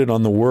started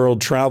on the world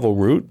travel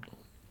route,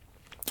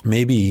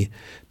 maybe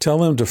tell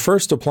them to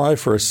first apply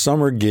for a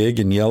summer gig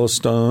in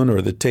Yellowstone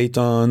or the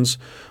Tetons,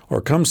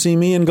 or come see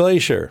me in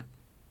Glacier.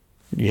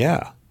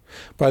 Yeah.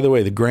 By the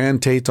way, the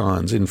Grand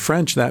Tetons, in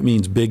French, that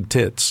means big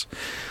tits.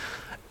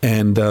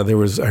 And I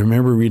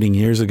remember reading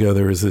years ago,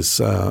 there was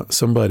this,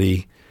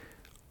 somebody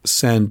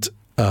sent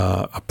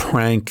a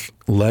prank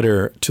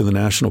letter to the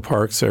National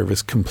Park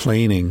Service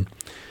complaining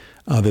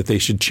that they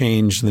should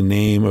change the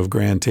name of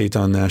Grand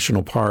Teton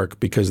National Park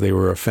because they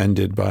were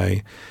offended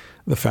by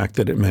the fact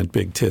that it meant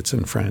big tits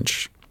in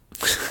French.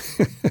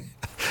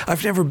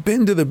 I've never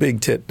been to the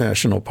Big Tit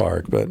National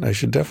Park, but I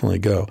should definitely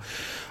go.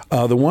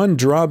 The one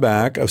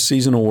drawback of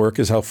seasonal work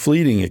is how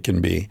fleeting it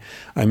can be.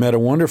 I met a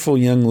wonderful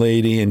young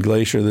lady in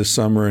Glacier this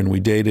summer, and we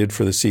dated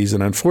for the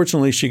season.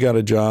 Unfortunately, she got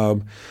a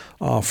job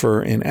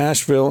offer in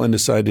Asheville and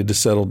decided to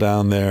settle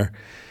down there,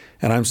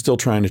 and I'm still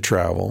trying to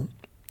travel.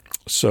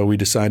 So we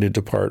decided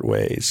to part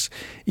ways.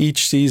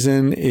 Each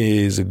season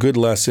is a good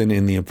lesson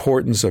in the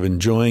importance of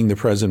enjoying the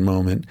present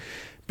moment,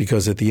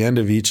 because at the end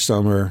of each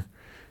summer,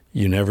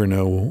 you never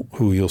know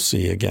who you'll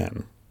see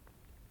again.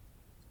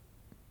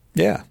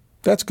 Yeah.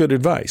 That's good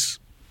advice.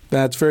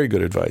 That's very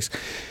good advice.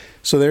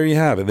 So there you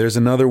have it. There's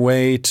another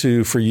way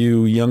for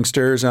you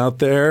youngsters out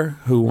there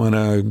who want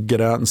to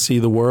get out and see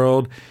the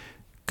world,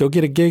 go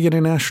get a gig at a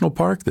national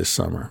park this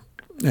summer.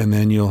 And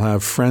then you'll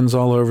have friends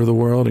all over the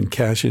world and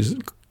couches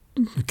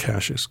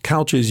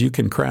you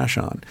can crash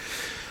on.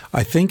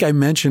 I think I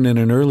mentioned in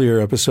an earlier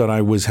episode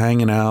I was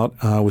hanging out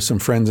with some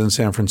friends in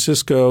San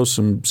Francisco,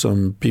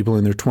 some people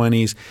in their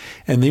 20s,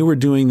 and they were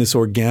doing this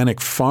organic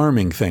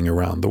farming thing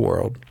around the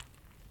world.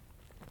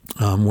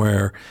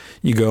 Where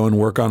you go and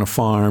work on a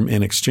farm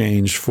in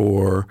exchange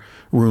for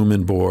room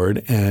and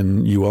board,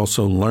 and you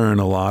also learn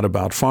a lot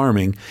about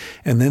farming.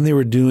 And then they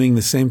were doing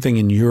the same thing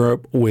in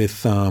Europe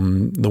with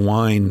the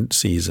wine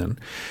season.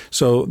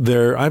 So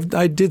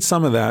I did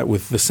some of that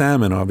with the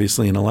salmon,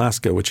 obviously, in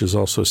Alaska, which is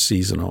also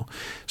seasonal.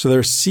 So there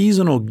are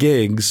seasonal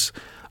gigs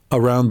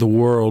around the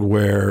world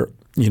where,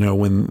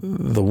 when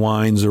the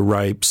wines are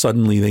ripe,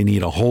 suddenly they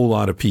need a whole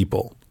lot of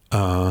people.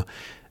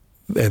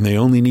 And they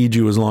only need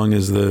you as long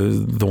as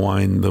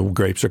the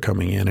grapes are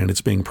coming in and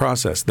it's being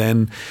processed.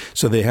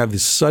 So they have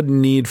this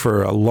sudden need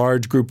for a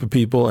large group of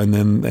people and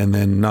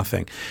then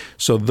nothing.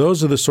 So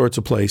those are the sorts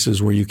of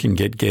places where you can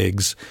get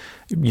gigs,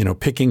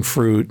 picking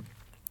fruit,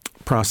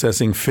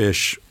 processing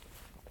fish,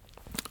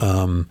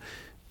 and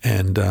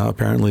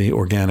apparently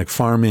organic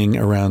farming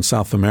around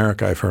South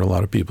America. I've heard a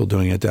lot of people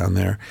doing it down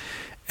there.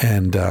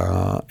 And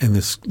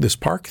this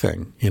park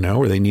thing,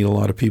 where they need a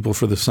lot of people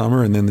for the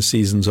summer and then the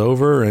season's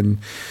over and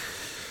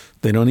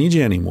they don't need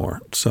you anymore.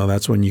 So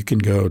that's when you can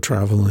go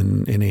travel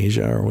in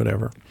Asia or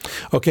whatever.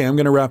 Okay, I'm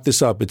going to wrap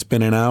this up. It's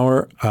been an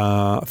hour.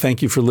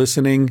 Thank you for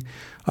listening.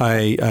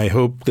 I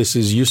hope this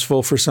is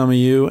useful for some of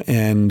you,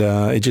 and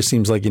it just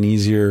seems like an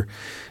easier,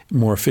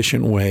 more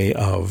efficient way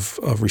of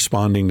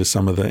responding to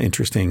some of the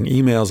interesting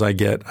emails I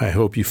get. I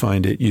hope you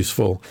find it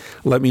useful.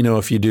 Let me know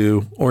if you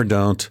do or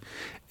don't,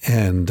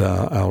 and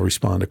I'll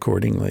respond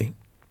accordingly.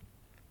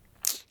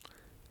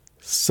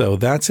 So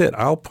that's it.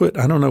 I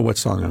don't know what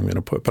song I'm going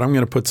to put, but I'm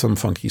going to put some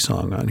funky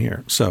song on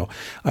here. So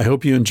I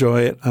hope you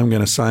enjoy it. I'm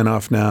going to sign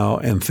off now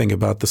and think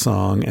about the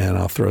song, and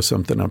I'll throw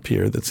something up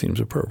here that seems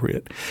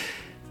appropriate.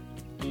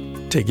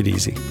 Take it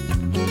easy.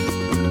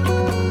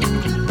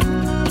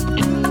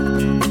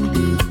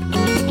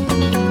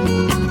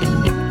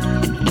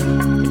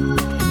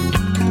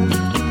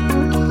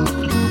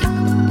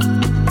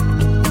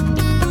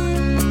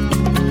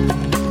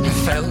 I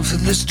fell for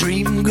this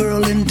dream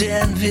girl in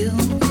Danville,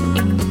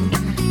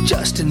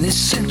 just in this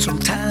central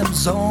time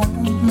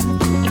zone.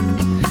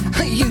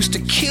 I used to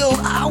kill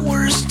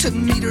hours to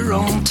meet her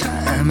on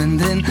time, and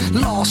then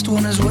lost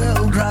one as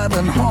well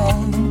driving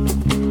home.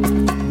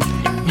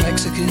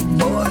 Mexican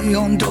boy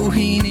on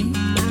Doheny,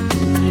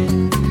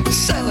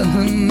 selling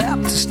the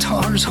map to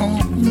stars'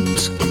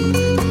 homes.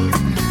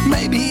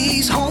 Maybe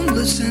he's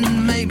homeless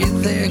and maybe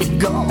they're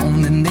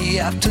gone. In the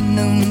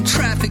afternoon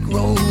traffic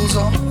rolls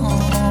on.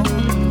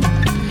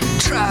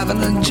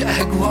 Driving a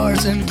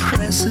Jaguar's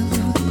impressive,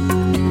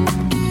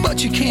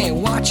 but you can't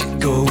watch it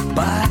go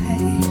by.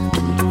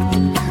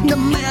 The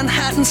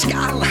Manhattan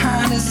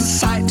skyline is a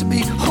sight to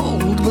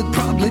behold, but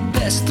probably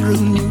best through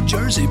New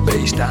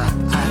Jersey-based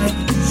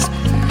eyes.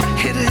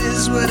 It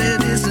is what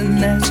it is,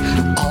 and that's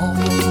all.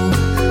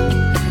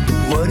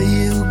 What are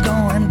you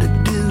going to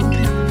do?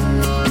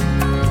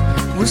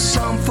 Will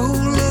some fool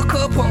look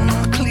up on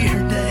a clear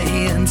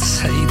day and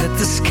say that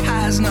the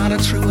sky's not a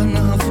true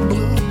enough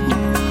blue?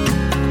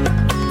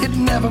 It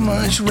never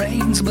much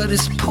rains, but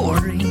it's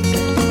pouring.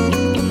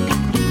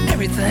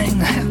 Everything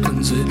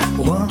happens at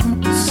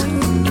once.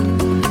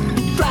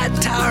 Flat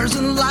tires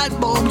and light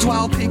bulbs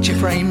while picture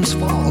frames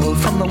fall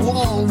from the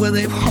wall where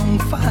they've hung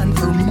fine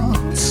for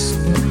months.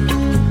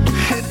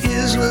 It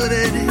is what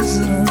it is,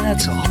 and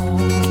that's all.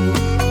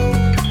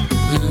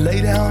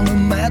 Lay down the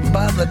mat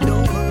by the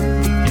door.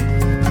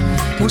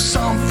 Will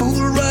some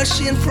fool rush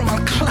in from a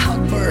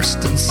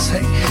cloudburst and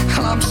say,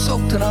 well, I'm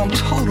soaked and I'm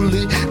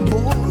totally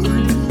bored?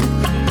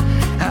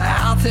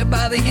 Out there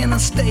by the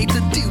interstate,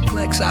 the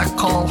duplex I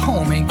call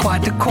home ain't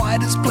quite the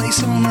quietest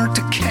place on earth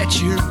to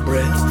catch your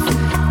breath.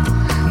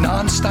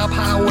 Non-stop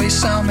highway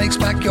sound makes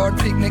backyard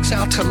picnics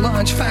out to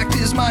lunch. Fact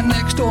is, my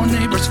next door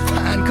neighbor's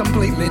fine,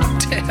 completely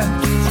deaf.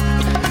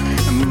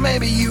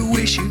 Maybe you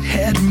wish you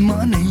had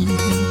money,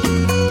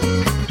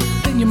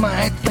 then you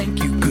might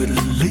think you could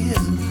live.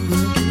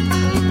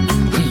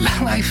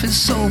 Life is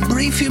so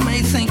brief, you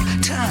may think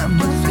time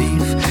a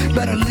thief.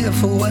 Better live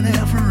for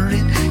whatever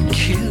it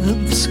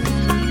gives.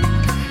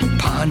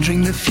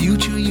 Pondering the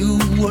future, you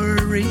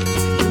worry.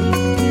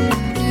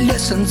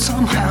 Listen,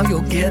 somehow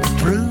you'll get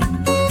through.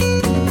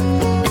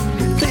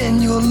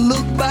 Then you'll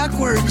look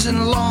backwards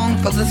and long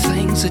for the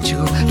things that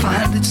you'll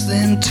find it's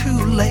then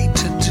too late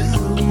to do.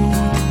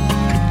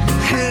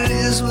 It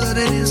is what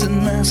it is,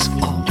 and that's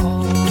all.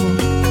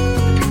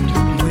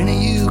 When are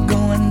you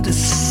going to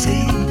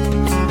see?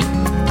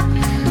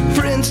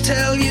 Friends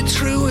tell you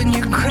true, and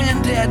your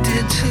granddad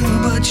did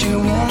too, but you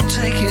won't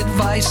take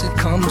advice, it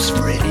comes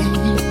free.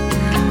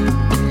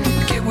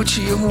 Get what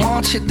you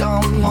want, you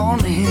don't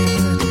want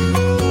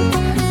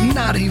it.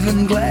 Not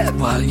even glad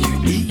while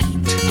you eat.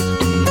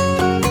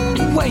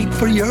 Wait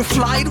for your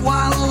flight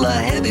while the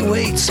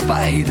heavyweights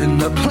fight and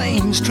the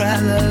planes try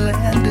to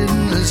land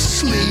in the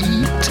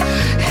sleet.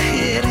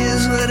 It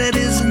is what it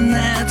is, and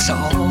that's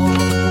all.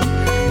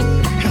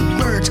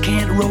 Birds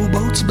can't row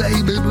boats,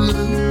 baby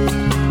blue.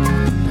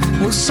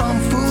 Well, some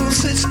fools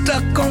sit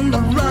stuck on the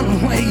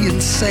runway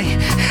and say,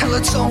 hell,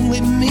 it's only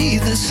me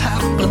this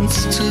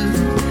happens to.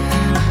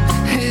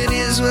 It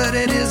is what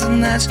it is,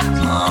 and that's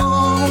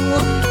all.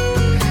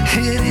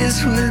 It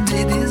is what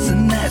it is,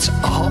 and that's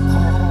all.